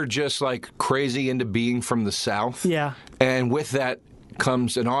think they're just, like, crazy into being from the South. Yeah. And with that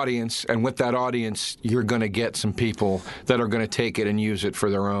comes an audience, and with that audience, you're going to get some people that are going to take it and use it for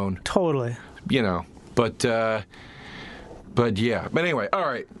their own. Totally. But yeah. But anyway, all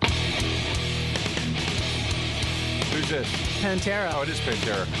right. Who's this? Pantera. Oh, it is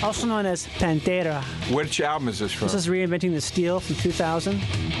Pantera. Also known as Pantera. Which album is this from? This is Reinventing the Steel from 2000.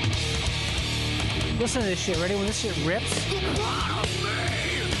 Listen to this shit. Ready? When this shit rips.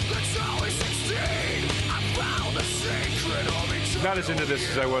 Not as into this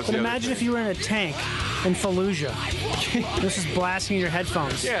as I was. But imagine if you were in a tank in Fallujah. This is blasting in your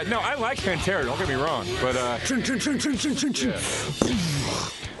headphones. Yeah, no, I like Pantera. Don't get me wrong, but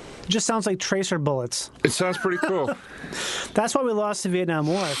It just sounds like tracer bullets. It sounds pretty cool. That's why we lost the Vietnam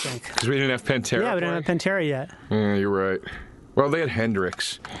War, I think. Because we didn't have Pantera. Yeah, we didn't have Pantera yet. Yeah, you're right. Well, they had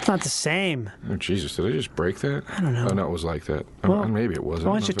Hendrix. It's not the same. Oh, Jesus, did I just break that? I don't know. Oh, no, it was like that. Well, maybe it wasn't.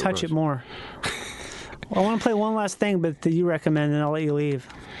 Why don't you touch it more? I want to play one last thing, but that you recommend, and I'll let you leave.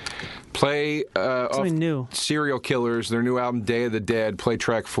 Play something new. Serial Killers, their new album, Day of the Dead. Play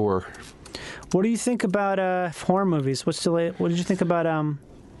track 4. What do you think about horror movies? What did you think about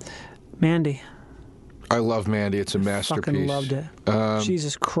Mandy? I love Mandy. It's a masterpiece. Fucking loved it.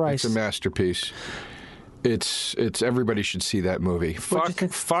 Jesus Christ. It's a masterpiece. It's everybody should see that movie. Fuck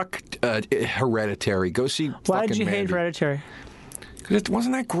Hereditary. Go see. Why did you Mandy. hate Hereditary? It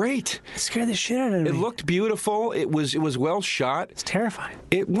wasn't that great. It scared the shit out of me. It looked beautiful. It was well shot. It's terrifying.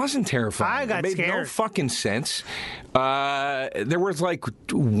 It wasn't terrifying. I got scared. It made no fucking sense. There was like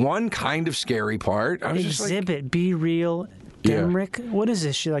one kind of scary part. I was Exhibit, just like, Be Real, Demrick. Yeah. What is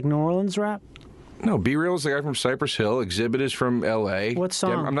this shit, like New Orleans rap? No, Be Real is the guy from Cypress Hill. Exhibit is from L.A. What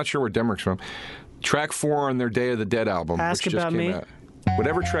song? I'm not sure where Demrick's from. Track 4 on their Day of the Dead album. Ask which About just came Me? Out.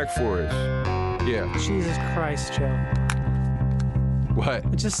 Whatever track 4 is. Yeah. Jesus Christ, Joe. What?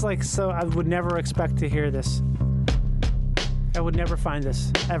 It's just like, so I would never expect to hear this. I would never find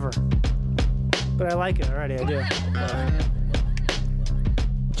this, ever. But I like it already, I do.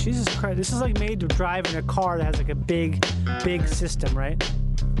 Jesus Christ, this is like made to drive in a car that has like a big system, right?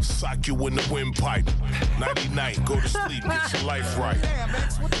 Sock you in the windpipe. Nighty night, go to sleep, get your life right. Damn,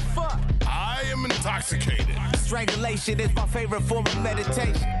 Max, what the fuck? I am intoxicated. Strangulation is my favorite form of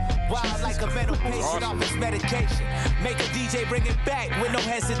meditation. Wild like a mental patient off his medication. Make a DJ bring it back with no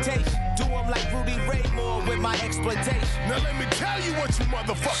hesitation. Do him like Rudy Ray Moore with my exploitation. Now let me tell you what you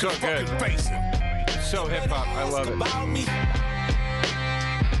motherfuckers fucking facing. So hip hop, I love it. Put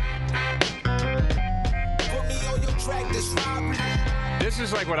me on your track, this robbery. This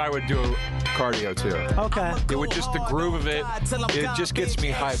is like what I would do cardio to. Okay. It would just, the groove of it, it just gets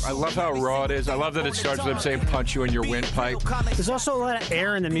me hyped. I love how raw it is. I love that it starts with them saying punch you in your windpipe. There's also a lot of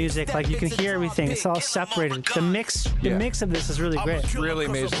air in the music. Like you can hear everything. It's all separated. The mix of this is really great. It's really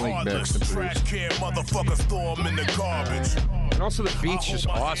amazingly mixed and produced. And also the beat's just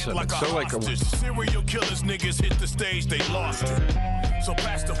awesome. It's so like a... Serial killers niggas hit the stage, they lost it. So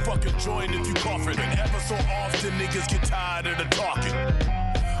pass the fucking joint if you coughing. And ever so often niggas get tired of the talking.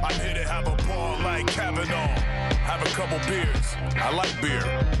 I'm here to have a ball like Kavanaugh. Have a couple beers. I like beer.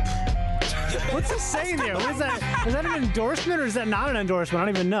 What's he saying there? What is that? Is that an endorsement or is that not an endorsement? I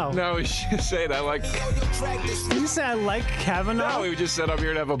don't even know. No, he just said I like... Did you say I like Kavanaugh? No, he just said I'm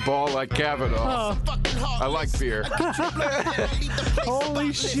here to have a ball like Kavanaugh. Oh. I like beer.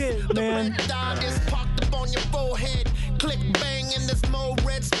 Holy shit, man. Click bang and there's more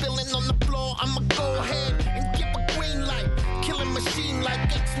red spilling on the floor. I'ma go ahead and give a green light. Killing machine like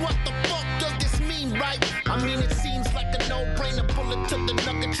X. What the fuck does this mean, right? I mean, it seems like a no-brainer. Bullet to the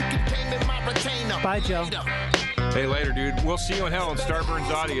nugget, you can tame in my retainer. Bye, Joe. Hey, later, dude. We'll see you in hell on Starburns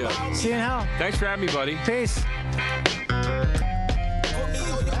Audio. See you in hell. Thanks for having me, buddy. Peace.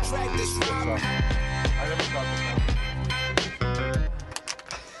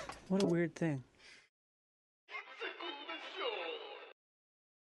 What a weird thing.